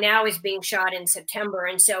 you know, now is being shot in September.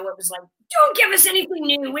 And so it was like, don't give us anything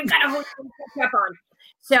new. We've got a whole thing to catch up on.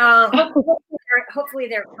 So hopefully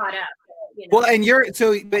they're caught up. You know? Well, and your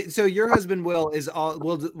husband Will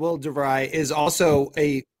DeVry is also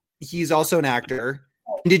he's also an actor.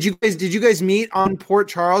 Did you guys meet on Port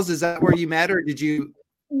Charles? Is that where you met, or did you?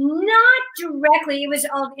 Not directly.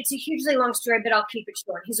 It's a hugely long story, but I'll keep it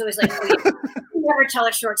short. He's always like, you never tell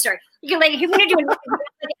a short story. You can, like, if you want to do it,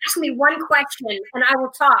 ask me one question and I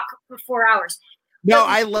will talk for 4 hours. No,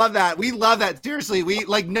 I love that. We love that. Seriously, we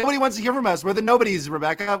like nobody wants to hear from us. We're the nobodies,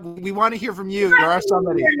 Rebecca. We want to hear from you. You're our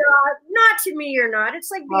somebody. Not to me or not.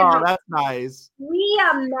 It's like that's nice. We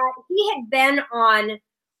met. He had been on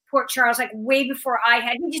Port Charles like way before I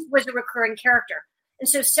had. He just was a recurring character, and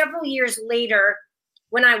so several years later,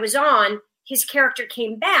 when I was on, his character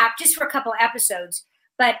came back just for a couple episodes.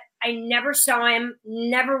 But I never saw him.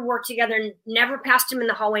 Never worked together. Never passed him in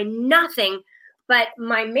the hallway. Nothing. But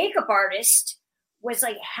my makeup artist was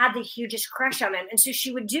like, had the hugest crush on him. And so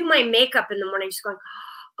she would do my makeup in the morning, just going,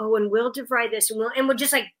 oh, and Will DeVry this, and would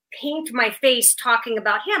just like paint my face talking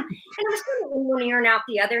about him. And it was kind of in one ear and out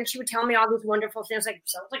the other. And she would tell me all these wonderful things, like,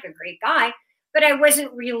 sounds like a great guy. But I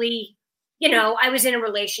wasn't really, I was in a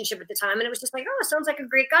relationship at the time. And it was just like, oh, sounds like a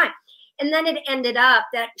great guy. And then it ended up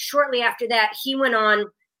that shortly after that, he went on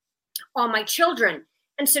All My Children.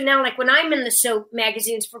 And so now, like, when I'm in the soap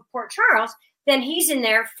magazines for Port Charles, then he's in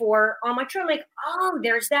there for All My Children. Like, oh,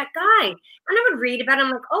 there's that guy. And I would read about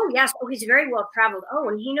him, like, oh, yes. Oh, he's very well traveled. Oh,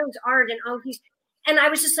 and he knows art. And I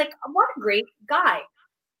was just like, oh, what a great guy.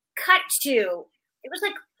 Cut to, it was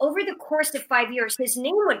like over the course of 5 years, his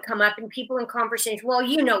name would come up and people in conversation, well,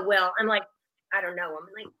 Will. I'm like, I don't know him.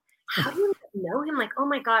 I'm like, how do you know him? Like, oh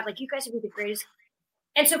my God, like you guys would be the greatest.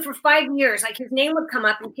 And so for 5 years, like his name would come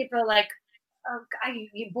up and people are like, oh, God,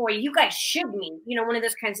 you guys should meet, one of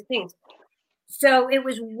those kinds of things. So it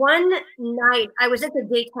was one night, I was at the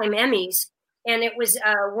Daytime Emmys, and it was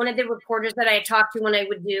one of the reporters that I had talked to when I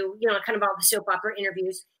would do, kind of all the soap opera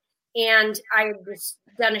interviews. And I had just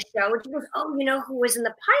done a show, and she goes, oh, who was in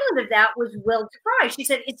the pilot of that was Will DeVry. She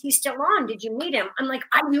said, is he still on? Did you meet him? I'm like,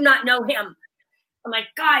 I do not know him. I'm like,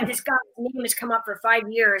 God, this guy's name has come up for 5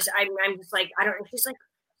 years. I'm just like, I don't know. She's like,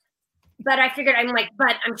 but I figured, I'm like,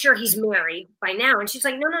 but I'm sure he's married by now. And she's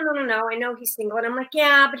like, no. I know he's single. And I'm like,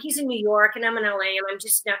 yeah, but he's in New York and I'm in LA and I'm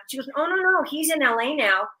just not. She goes, oh, no, he's in LA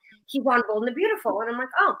now. He's on Bold and the Beautiful. And I'm like,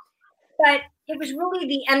 oh, but it was really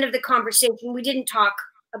the end of the conversation. We didn't talk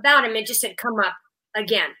about him. It just had come up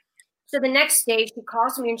again. So the next day she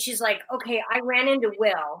calls me and she's like, okay, I ran into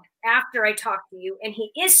Will after I talked to you and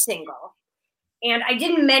he is single. And I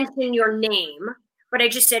didn't mention your name, but I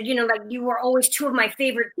just said, like you were always two of my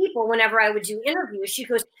favorite people whenever I would do interviews. She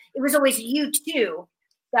goes, it was always you two,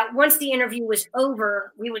 that once the interview was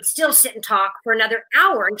over, we would still sit and talk for another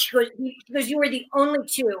hour. And she goes, you were the only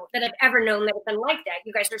two that I've ever known that have been like that.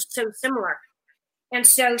 You guys are so similar. And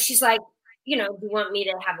so she's like, do you want me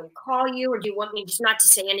to have him call you or do you want me just not to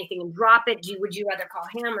say anything and drop it? Would you rather call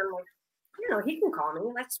him? I'm like, he can call me.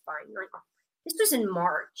 That's fine. Like, this was in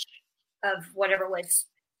March of whatever it was,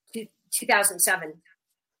 2007.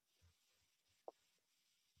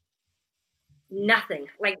 Nothing,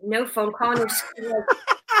 like no phone call. And just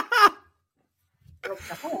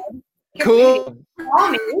Cool.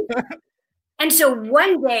 Call me. And so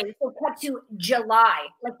one day, so cut to July,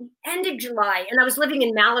 like the end of July, and I was living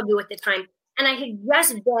in Malibu at the time, and I had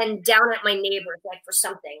just been down at my neighbor's like for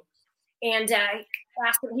something, and I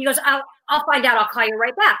asked him. He goes, "I'll find out. I'll call you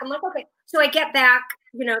right back." I'm like, "Okay." So I get back,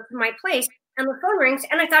 to my place. And the phone rings,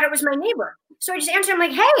 and I thought it was my neighbor. So I just answered. I'm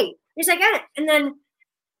like, "Hey." He's like, "Yeah." And then,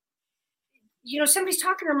 somebody's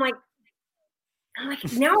talking. I'm like,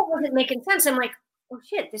 now it wasn't making sense. I'm like, "Oh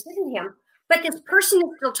shit, this isn't him." But this person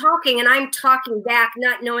is still talking, and I'm talking back,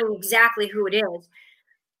 not knowing exactly who it is.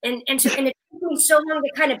 And it took me so long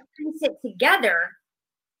to kind of piece it together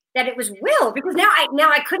that it was Will, because now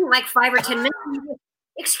I couldn't, like 5 or 10 minutes.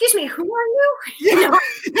 Excuse me, who are you? Yeah,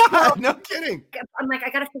 no kidding. I'm like, I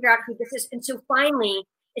got to figure out who this is. And so finally,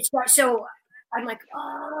 so I'm like,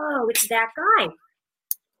 oh, it's that guy.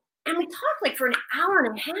 And we talked like for an hour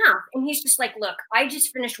and a half. And he's just like, look, I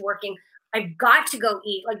just finished working. I've got to go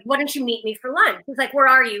eat. Like, why don't you meet me for lunch? He's like, where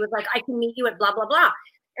are you? It's like, I can meet you at blah, blah, blah.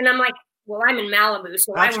 And I'm like, well, I'm in Malibu,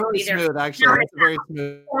 so that's I won't really be there. Smooth, actually. That's very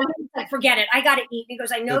smooth. Like, forget it. I got to eat. He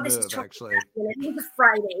goes, I know Good this move, is actually. It was a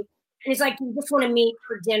Friday. And he's like, you just want to meet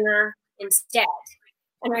for dinner instead.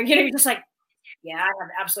 And you're just like, yeah, I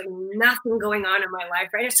have absolutely nothing going on in my life,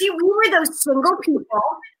 right? See, we were those single people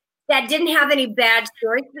that didn't have any bad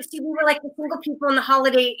stories. But see, we were like the single people in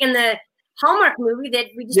the Hallmark movie that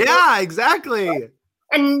we just exactly.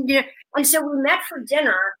 And so we met for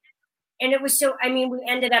dinner, and it was we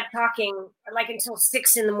ended up talking like until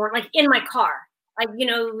 6 a.m, like in my car. Like,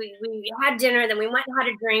 we had dinner, then we went and had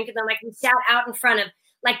a drink, and then like we sat out in front of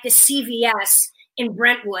like the CVS in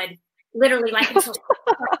Brentwood, literally like until 6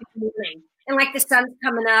 o'clock in the morning. And like the sun's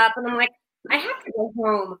coming up, and I'm like, I have to go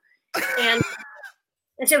home.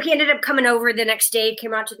 And so he ended up coming over the next day,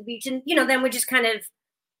 came out to the beach, and then we just kind of,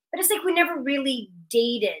 but it's like we never really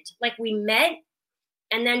dated. Like we met,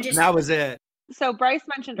 and then just that was it. so Bryce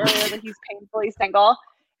mentioned earlier that he's painfully single.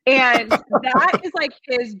 And that is like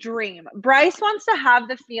his dream. Bryce wants to have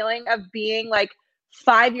the feeling of being like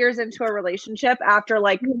 5 years into a relationship after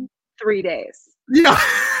like 3 days. Yeah.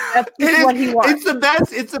 That's what he wants. It's the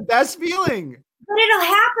best. It's the best feeling. But it'll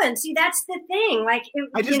happen. See, that's the thing. Like,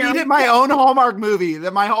 I just needed my own Hallmark movie.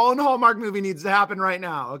 My own Hallmark movie needs to happen right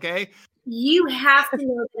now. Okay. You have to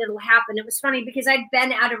know that it'll happen. It was funny because I'd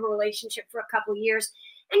been out of a relationship for a couple of years,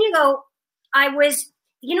 and here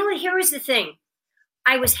was the thing.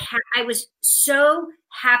 I was so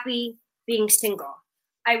happy being single.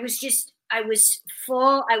 I was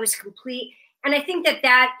full. I was complete. And I think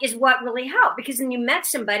that is what really helped, because then you met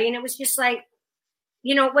somebody and it was just like,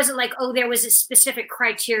 it wasn't like, oh, there was a specific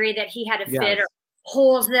criteria that he had to fit or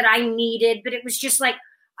holes that I needed. But it was just like,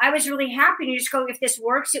 I was really happy to just go, if this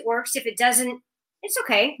works, it works. If it doesn't, it's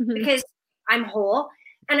okay, because I'm whole.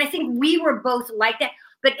 And I think we were both like that.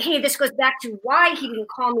 But hey, this goes back to why he didn't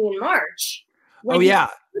call me in March. When he heard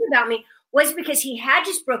about me was because he had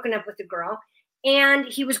just broken up with a girl and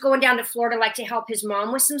he was going down to Florida like to help his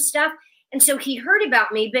mom with some stuff. And so he heard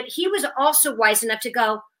about me, but he was also wise enough to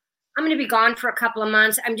go, I'm going to be gone for a couple of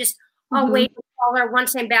months. I'll wait and call her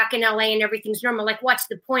once I'm back in LA and everything's normal. Like, what's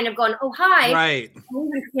the point of going, oh, hi. Right.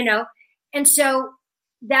 And so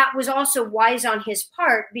that was also wise on his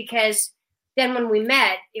part, because then when we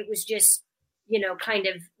met, it was just, kind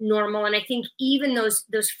of normal. And I think even those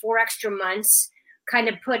 4 extra months kind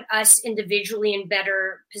of put us individually in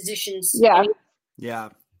better positions. Yeah. Yeah.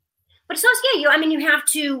 But it's also, you have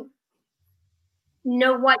to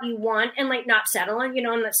know what you want and like not settle. And,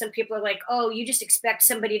 and that some people are like, oh, you just expect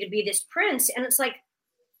somebody to be this prince. And it's like,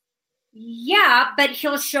 yeah, but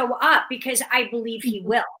he'll show up because I believe he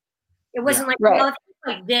will. It wasn't well, if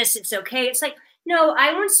he's like this, it's okay. It's like, no,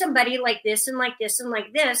 I want somebody like this and like this and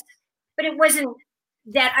like this. But it wasn't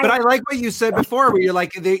that. But I like what you said before, where you're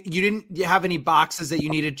like, you didn't have any boxes that you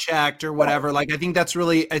needed checked or whatever. Like, I think that's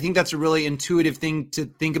a really intuitive thing to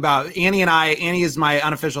think about. Annie is my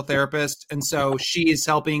unofficial therapist. And so she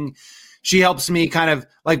helps me kind of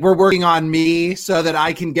like, we're working on me so that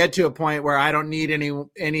I can get to a point where I don't need any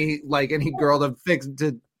girl to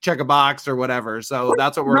check a box or whatever. So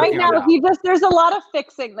that's what we're right now. There's a lot of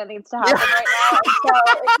fixing that needs to happen right now.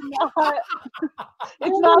 So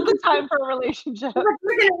it's not the time for a relationship.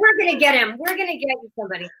 We're gonna get him. We're gonna get you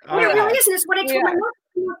somebody. What it really is what I told my mom.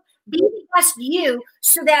 Be the best you,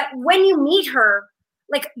 so that when you meet her,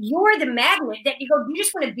 like, you're the magnet that you go. You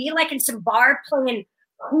just want to be like in some bar playing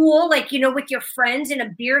pool, like, with your friends in a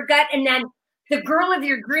beer gut, and then the girl of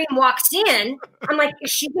your dream walks in. I'm like, is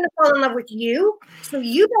she going to fall in love with you? So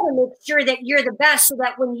you better make sure that you're the best, so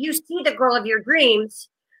that when you see the girl of your dreams,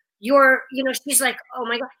 she's like, oh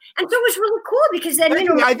my God. And so it was really cool, because then,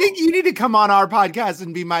 I think you need to come on our podcast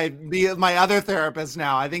and be my other therapist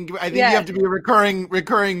now. I think you have to be a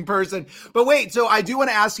recurring person. But wait, so I do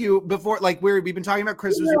want to ask you before, like, we've been talking about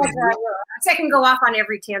Christmas. I can go off on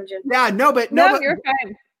every tangent. Yeah, but you're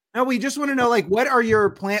fine. No, we just want to know, like, what are your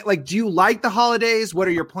plans? Like, do you like the holidays? What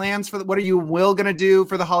are your plans what are you going to do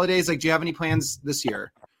for the holidays? Like, do you have any plans this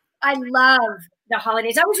year? I love the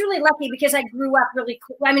holidays. I was really lucky because I grew up really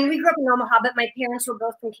cool. I mean, we grew up in Omaha, but my parents were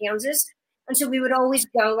both from Kansas. And so we would always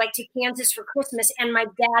go like to Kansas for Christmas. And my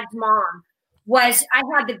dad's mom I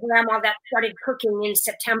had the grandma that started cooking in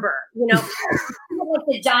September, like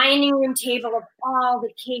the dining room table of all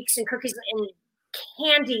the cakes and cookies and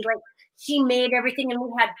candy, like, she made everything, and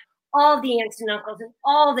we had all the aunts and uncles and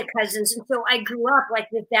all the cousins. And so I grew up like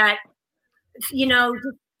with that, but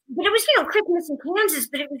it was, Christmas in Kansas,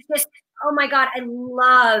 but it was just, oh my God, I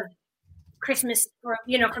love Christmas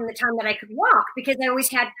from the time that I could walk, because I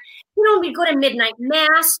always had, we'd go to midnight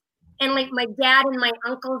mass, and like my dad and my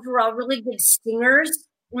uncles were all really good singers.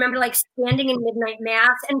 I remember like standing in midnight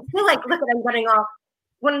mass and feel like, look, I'm getting off.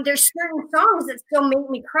 When there's certain songs that still make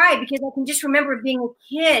me cry, because I can just remember being a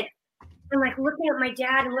kid and like looking at my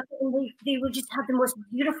dad and they would just have the most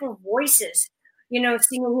beautiful voices,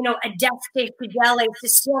 singing, Adeste Fidele,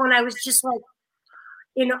 Cecile. And I was just like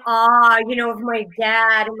in awe, of my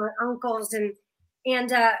dad and my uncles.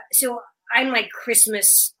 And so I'm like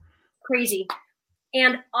Christmas crazy.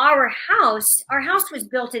 And our house was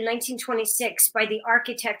built in 1926 by the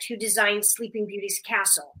architect who designed Sleeping Beauty's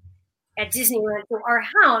castle at Disneyland. So our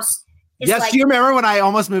house is do you remember when I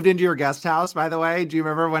almost moved into your guest house, by the way? Do you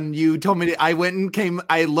remember when you told me I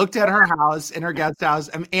looked at her house, in her guest house.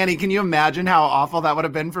 Annie, can you imagine how awful that would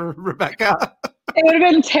have been for Rebecca? It would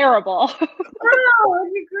have been terrible. Oh, it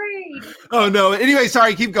would be great. Oh, no. Anyway,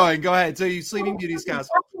 sorry. Keep going. Go ahead. So you Sleeping Beauty's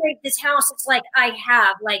castle. This house, it's like I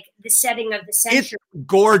have like the setting of the century. It's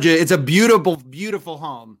gorgeous. It's a beautiful, beautiful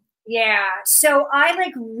home. Yeah. So I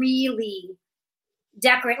like really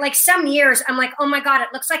decorate. Like some years I'm like, oh my God,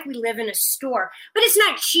 it looks like we live in a store. But it's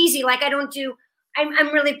not cheesy. Like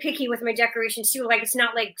I'm really picky with my decorations too. Like it's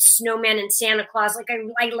not like snowmen and Santa Claus. Like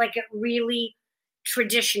I like it really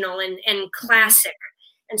traditional and classic.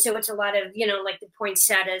 And so it's a lot of, like the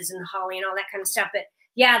poinsettias and holly and all that kind of stuff. But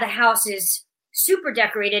yeah, the house is super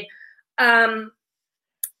decorated.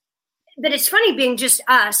 But it's funny being just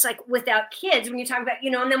us, like without kids, when you talk about,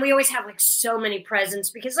 and then we always have like so many presents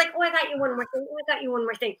because like, oh, I got you one more thing. Oh, I got you one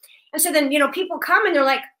more thing. And so then, people come and they're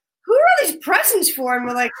like, who are these presents for? And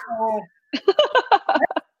we're like, oh,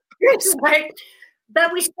 it's like,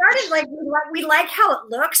 but we started like, we like how it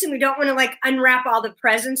looks and we don't want to like unwrap all the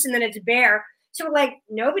presents and then it's bare. So we're like,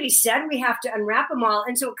 nobody said we have to unwrap them all.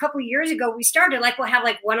 And so a couple of years ago, we started like, we'll have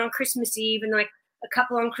like one on Christmas Eve and like a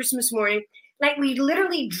couple on Christmas morning. Like we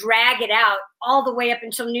literally drag it out all the way up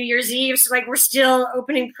until New Year's Eve. So like we're still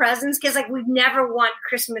opening presents because like we never want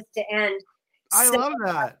Christmas to end. I love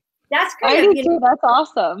that. That's kind of, that's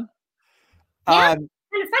awesome. Yeah, kind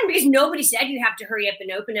of fun because nobody said you have to hurry up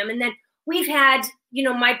and open them. And then we've had,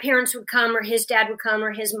 my parents would come or his dad would come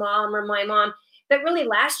or his mom or my mom. But really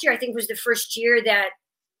last year, I think was the first year that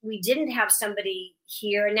we didn't have somebody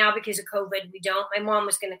here. And now because of COVID, we don't. My mom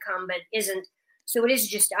was going to come, but isn't. So it is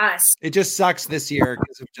just us. It just sucks this year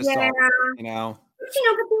because of just all, But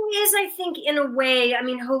the thing is, I think in a way, I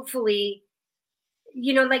mean, hopefully,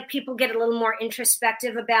 like people get a little more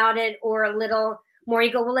introspective about it or a little more,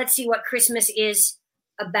 you go, well, let's see what Christmas is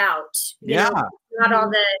about. Not all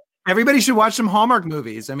the. Everybody should watch some Hallmark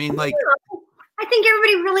movies. I mean, like. I think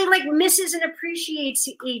everybody really like misses and appreciates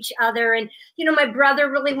each other. And, my brother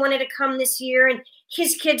really wanted to come this year and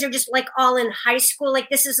his kids are just like all in high school. Like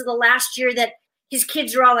this is the last year that his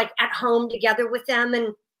kids are all like at home together with them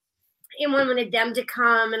and one wanted them to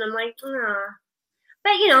come. And I'm like, nah.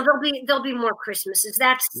 But, there'll be more Christmases.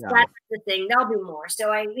 That's the thing. There'll be more.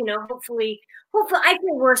 So I, hopefully I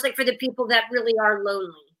feel worse like for the people that really are lonely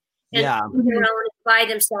and their own by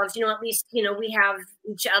themselves, at least, we have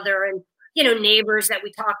each other and, neighbors that we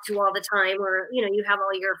talk to all the time or, you have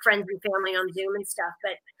all your friends and family on Zoom and stuff.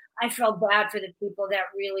 But I feel bad for the people that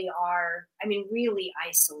really are, really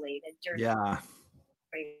isolated.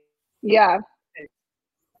 Yeah.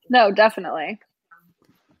 No, definitely.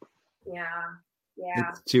 Yeah.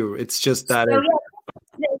 It's just that. So,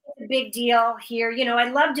 it's a big deal here. I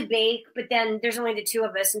love to bake, but then there's only the two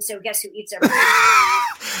of us. And so guess who eats everything?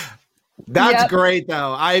 That's great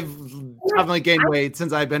though. I've definitely gained weight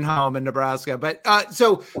since I've been home in Nebraska. But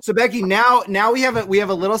so Becky, now we have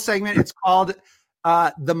a little segment. It's called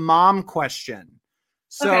the mom question.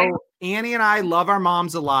 So Annie and I love our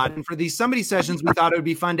moms a lot. And for these somebody sessions, we thought it would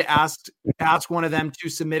be fun to ask one of them to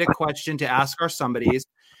submit a question to ask our somebodies.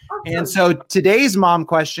 And so today's mom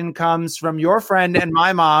question comes from your friend and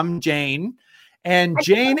my mom, Jane. And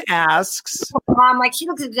Jane asks, Mom, like she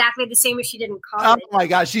looks exactly the same as she did in college. Oh my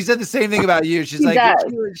gosh, she said the same thing about you. She's like,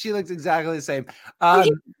 she looks exactly the same.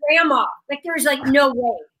 Grandma, like there's like no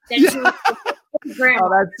way that she looks like grandma. Oh,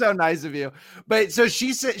 that's so nice of you. But so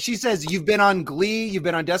she says you've been on Glee, you've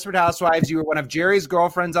been on Desperate Housewives, you were one of Jerry's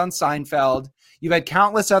girlfriends on Seinfeld. You've had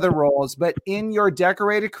countless other roles, but in your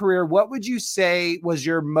decorated career, what would you say was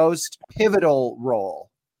your most pivotal role?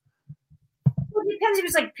 Well, it depends if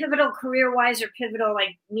it's like pivotal career-wise or pivotal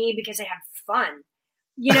like me because I have fun.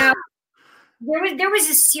 There was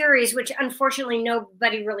a series which unfortunately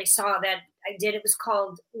nobody really saw that I did. It was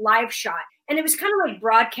called Live Shot, and it was kind of like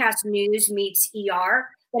broadcast news meets ER,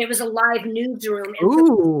 but it was a live newsroom.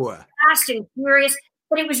 Ooh, fast and furious,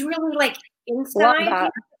 but it was really like inside.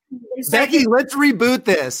 Becky, let's reboot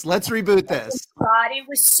this. God, it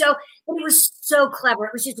was so clever.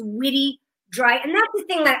 It was just witty, dry. And that's the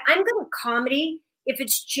thing, that I'm good at comedy if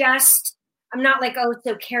it's just, I'm not like, oh,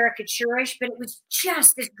 so caricaturish, but it was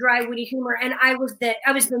just this dry, witty humor. And I was the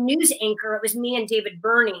news anchor. It was me and David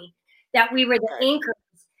Burney that we were the anchors.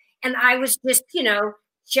 And I was just,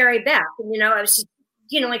 Sherry Beth. And, I was just,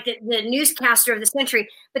 like the newscaster of the century.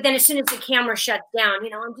 But then as soon as the camera shuts down,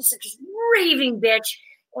 I'm just such a raving bitch.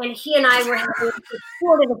 And he and I were having a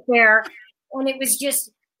sordid affair. And it was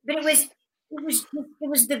just, but it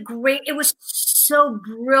was so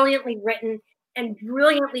brilliantly written and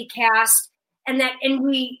brilliantly cast. And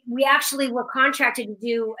we actually were contracted to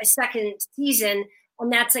do a second season.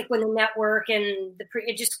 And that's like when the network and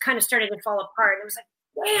it just kind of started to fall apart. It was like,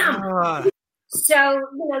 damn. So,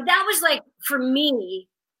 that was like, for me,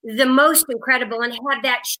 the most incredible. And had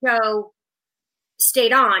that show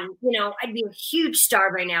stayed on, I'd be a huge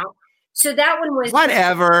star by now. So that one was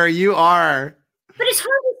whatever you are. But it's hard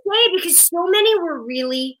to say because so many were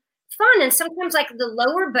really fun. And sometimes like the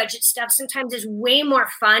lower budget stuff sometimes is way more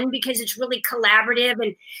fun because it's really collaborative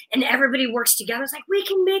and everybody works together. It's like, we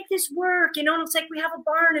can make this work, and it's like, we have a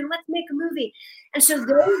barn and let's make a movie. And so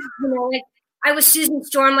those, like I was Susan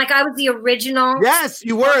Storm, like I was the original. Yes,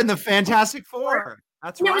 you were in the Fantastic Four.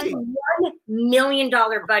 That's right. It was $1 million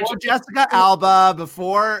budget. Before Jessica Alba,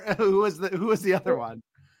 before who was the other one?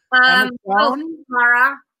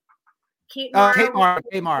 Mara. Kate Mara.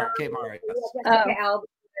 Kate Mara. Yes. Jessica Alba,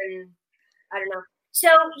 and I don't know. So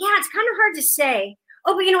yeah, it's kind of hard to say.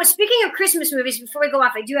 Oh, but speaking of Christmas movies, before we go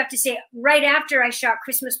off, I do have to say, right after I shot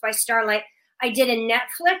Christmas by Starlight, I did a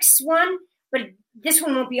Netflix one, but this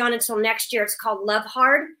one won't be on until next year. It's called Love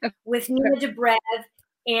Hard with Nina Dobrev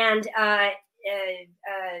and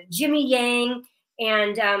Jimmy Yang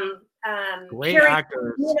and great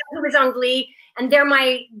actors who was on Glee, and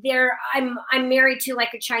I'm married to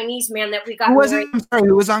like a Chinese man that we got. Who was it? I'm sorry,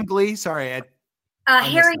 who was on Glee? Sorry,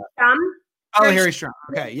 Harry Strum. Oh, Harry Strum.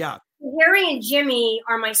 Okay, yeah. Harry and Jimmy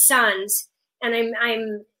are my sons, and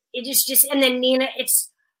it is just, and then Nina.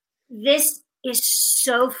 This is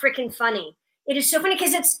so freaking funny. It is so funny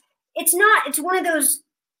because it's one of those,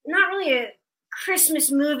 not really a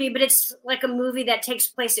Christmas movie, but it's like a movie that takes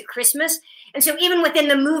place at Christmas. And so even within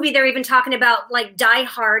the movie, they're even talking about like Die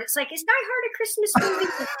Hard. It's like, is Die Hard a Christmas movie?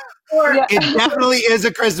 It definitely is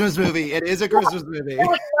a Christmas movie. It is a Christmas movie. Like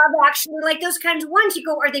Love Actually, like those kinds of ones, you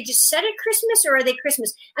go, are they just set at Christmas or are they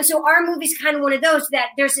Christmas? And so our movie's kind of one of those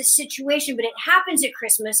that there's a situation, but it happens at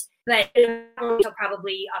Christmas, but until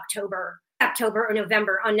probably October or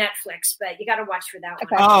November on Netflix. But you got to watch for that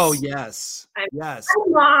one. Oh yes, yes.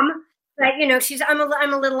 I'm a mom. But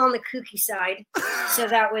I'm a little on the kooky side, so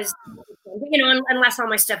that was, unless all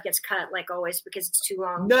my stuff gets cut, like always, because it's too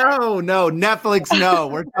long. No, Netflix, no.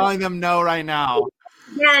 We're telling them no right now.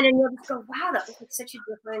 Yeah, and then you'll just go, wow, that was like such a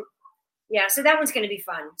different. Yeah, so that one's going to be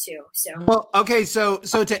fun too. So well, okay, so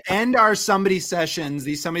to end our these somebody sessions,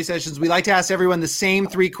 we like to ask everyone the same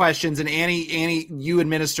 3 questions, and Annie, you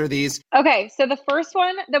administer these. Okay, so the first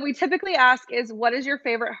one that we typically ask is, what is your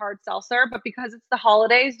favorite hard seltzer? But because it's the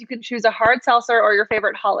holidays, you can choose a hard seltzer or your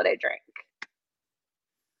favorite holiday drink.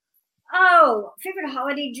 Oh, favorite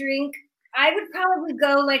holiday drink? I would probably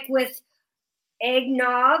go like with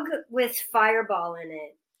eggnog with Fireball in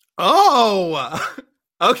it. Oh.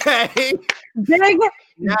 Okay.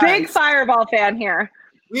 Big Fireball fan here.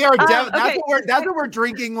 We are that's what we're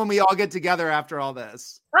drinking when we all get together after all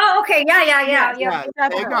this. Oh, okay. Yeah.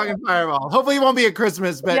 Eggnog and Fireball. Hopefully it won't be at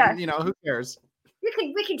Christmas, but who cares?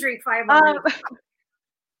 We can drink Fireball.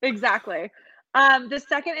 Exactly. The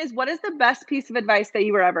second is, what is the best piece of advice that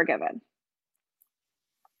you were ever given?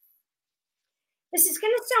 This is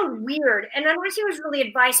going to sound weird, and I don't want to say it was really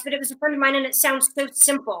advice, but it was a friend of mine, and it sounds so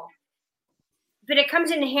simple. But it comes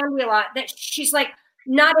in handy a lot that she's like,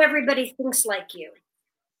 not everybody thinks like you.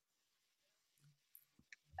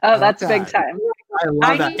 Oh, that's big time. I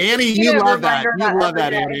love that. Annie, you love that. You love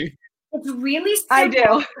that, Annie. It's really simple. I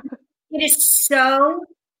do. It is so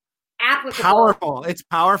applicable. Powerful. It's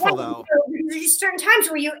powerful, though. There's certain times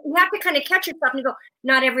where you have to kind of catch yourself and you go,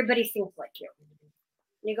 not everybody thinks like you.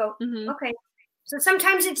 And you go, okay. So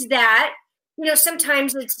sometimes it's that.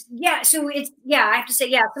 Sometimes it's, I have to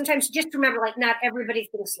say, sometimes just remember, like, not everybody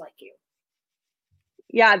thinks like you.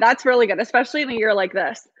 Yeah, that's really good, especially in a year like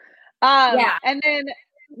this. And then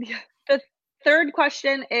the third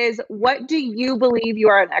question is, what do you believe you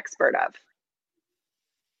are an expert of?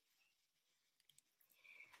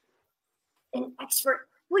 An expert?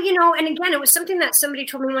 Well, and again, it was something that somebody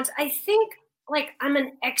told me once. I think, like, I'm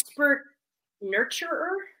an expert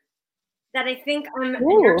nurturer, that I think I'm a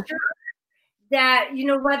nurturer. That,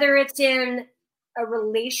 whether it's in a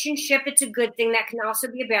relationship, it's a good thing. That can also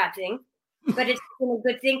be a bad thing, but it's a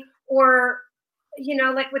good thing. Or,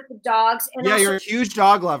 like with the dogs. And yeah, you're a huge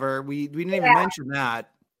dog lover. We didn't even mention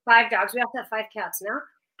that. 5 dogs. We also have 5 cats now.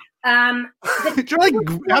 You're like,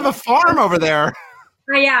 have a farm over there.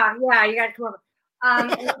 Yeah, you got to come over.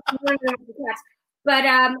 But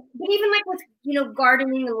even like with,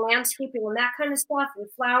 gardening and landscaping and that kind of stuff, and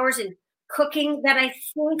flowers and cooking, that I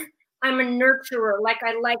think I'm a nurturer. Like,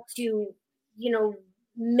 I like to,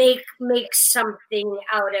 make something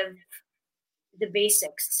out of the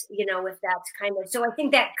basics, with that kind of. So I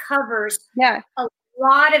think that covers a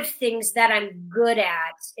lot of things that I'm good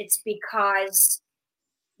at. It's because,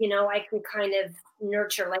 I can kind of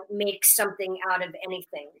nurture, like make something out of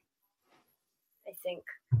anything. I think.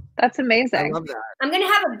 That's amazing. I love that. I'm going to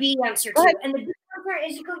have a B answer too. And the B answer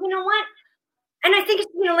is, you go, you know what? And I think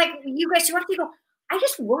it's, like you guys, you have to go, I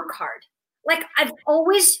just work hard. Like, I've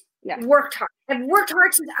always worked hard. I've worked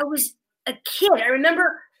hard since I was a kid. I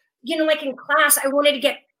remember, like in class, I wanted to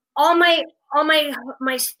get all my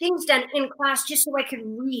things done in class just so I could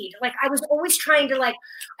read. Like I was always trying to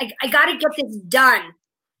I got to get this done,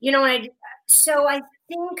 so I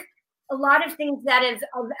think a lot of things that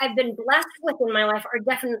I've been blessed with in my life are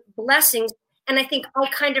definite blessings. And I think I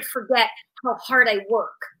kind of forget how hard I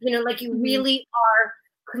work, like you really are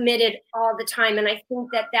committed all the time. And I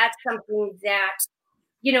think that that's something that,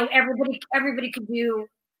 everybody could do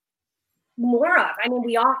more of. I mean,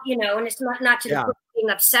 we all, and it's not to the point of being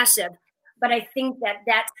obsessive, but I think that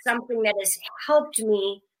that's something that has helped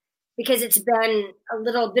me because it's been a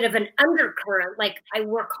little bit of an undercurrent. Like I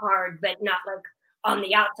work hard, but not like on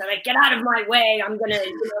the outside, like get out of my way. I'm going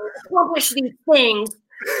to accomplish these things.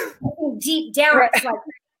 Deep down, it's like,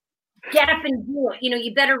 get up and do it.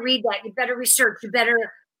 You better read that. You better research. You better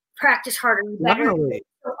practice harder. You better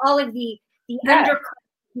all of the undercurrent.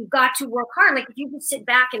 You've got to work hard. Like if you just sit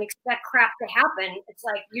back and expect crap to happen, it's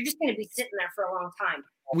like you're just going to be sitting there for a long time.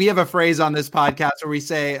 We have a phrase on this podcast where we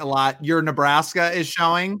say a lot, your Nebraska is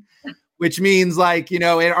showing, which means like, in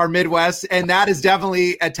our Midwest. And that is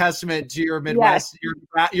definitely a testament to your Midwest.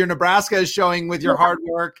 Yes. Your Nebraska is showing with your hard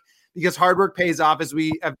work, because hard work pays off, as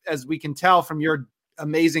we can tell from your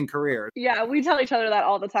amazing career. Yeah, we tell each other that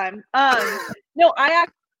all the time. No, I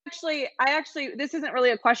actually, this isn't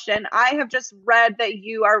really a question. I have just read that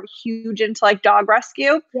you are huge into like dog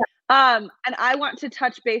rescue. Yeah. And I want to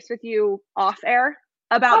touch base with you off air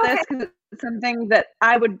about this because it's something that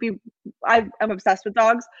I'm obsessed with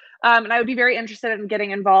dogs. And I would be very interested in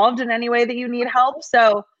getting involved in any way that you need help.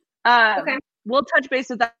 So we'll touch base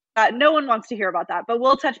with that. No one wants to hear about that, but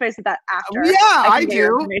we'll touch base with that after. Yeah, I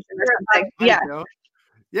do. Yeah.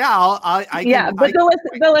 Yeah, but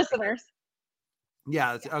the listeners.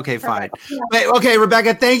 Yeah. Okay, fine. Wait, okay,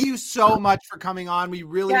 Rebecca, thank you so much for coming on. We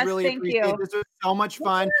really appreciate it. This was so much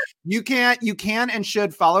fun. You can and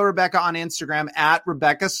should follow Rebecca on Instagram at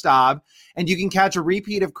Rebecca Staab, and you can catch a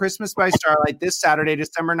repeat of Christmas by Starlight this Saturday,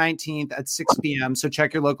 December 19th at 6 p.m. So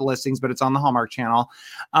check your local listings, but it's on the Hallmark Channel.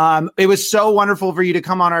 It was so wonderful for you to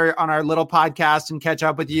come on our little podcast and catch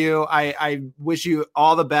up with you. I wish you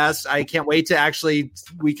all the best. I can't wait to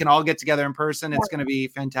we can all get together in person. It's going to be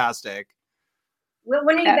fantastic.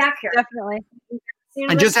 When are you back here? Definitely.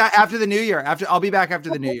 And just after the new year. I'll be back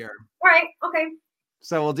after the new year. All right. Okay.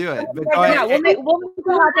 So we'll do it. But we'll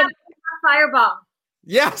go out and fireball.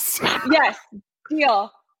 Yes. Yes.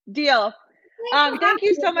 Deal. Thank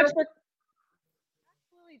you so much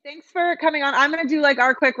thanks for coming on. I'm going to do like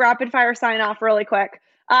our quick rapid fire sign off really quick.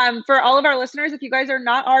 For all of our listeners, if you guys are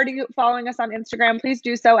not already following us on Instagram, please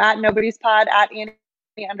do so at nobodyspod, at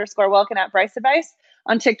Annie_Wilkin, at Bryce Advice.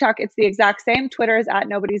 On TikTok, it's the exact same. Twitter is at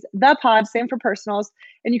nobody's the pod, same for personals.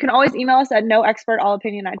 And you can always email us at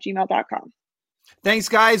noexpertallopinion@gmail.com. Thanks,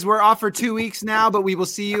 guys. We're off for 2 weeks now, but we will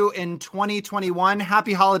see you in 2021.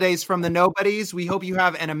 Happy holidays from the Nobodies. We hope you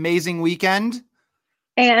have an amazing weekend.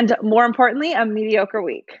 And more importantly, a mediocre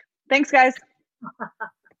week. Thanks, guys.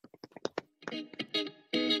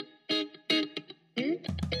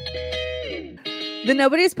 The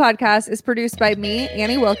Nobodies podcast is produced by me,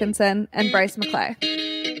 Annie Wilkinson, and Bryce McClay.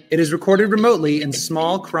 It is recorded remotely in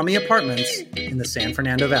small, crummy apartments in the San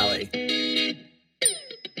Fernando Valley.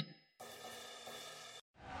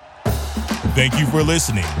 Thank you for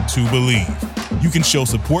listening to Believe. You can show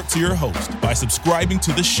support to your host by subscribing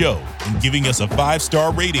to the show and giving us a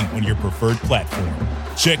 5-star rating on your preferred platform.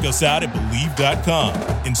 Check us out at Believe.com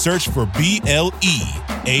and search for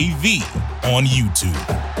BLEAV on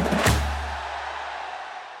YouTube.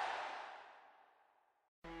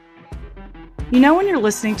 You know when you're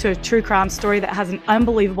listening to a true crime story that has an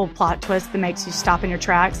unbelievable plot twist that makes you stop in your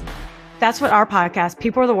tracks? That's what our podcast,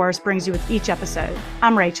 People Are the Worst, brings you with each episode.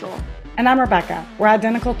 I'm Rachel. And I'm Rebecca. We're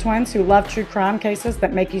identical twins who love true crime cases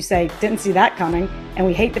that make you say, didn't see that coming, and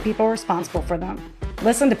we hate the people responsible for them.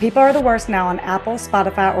 Listen to People Are the Worst now on Apple,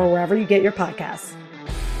 Spotify, or wherever you get your podcasts.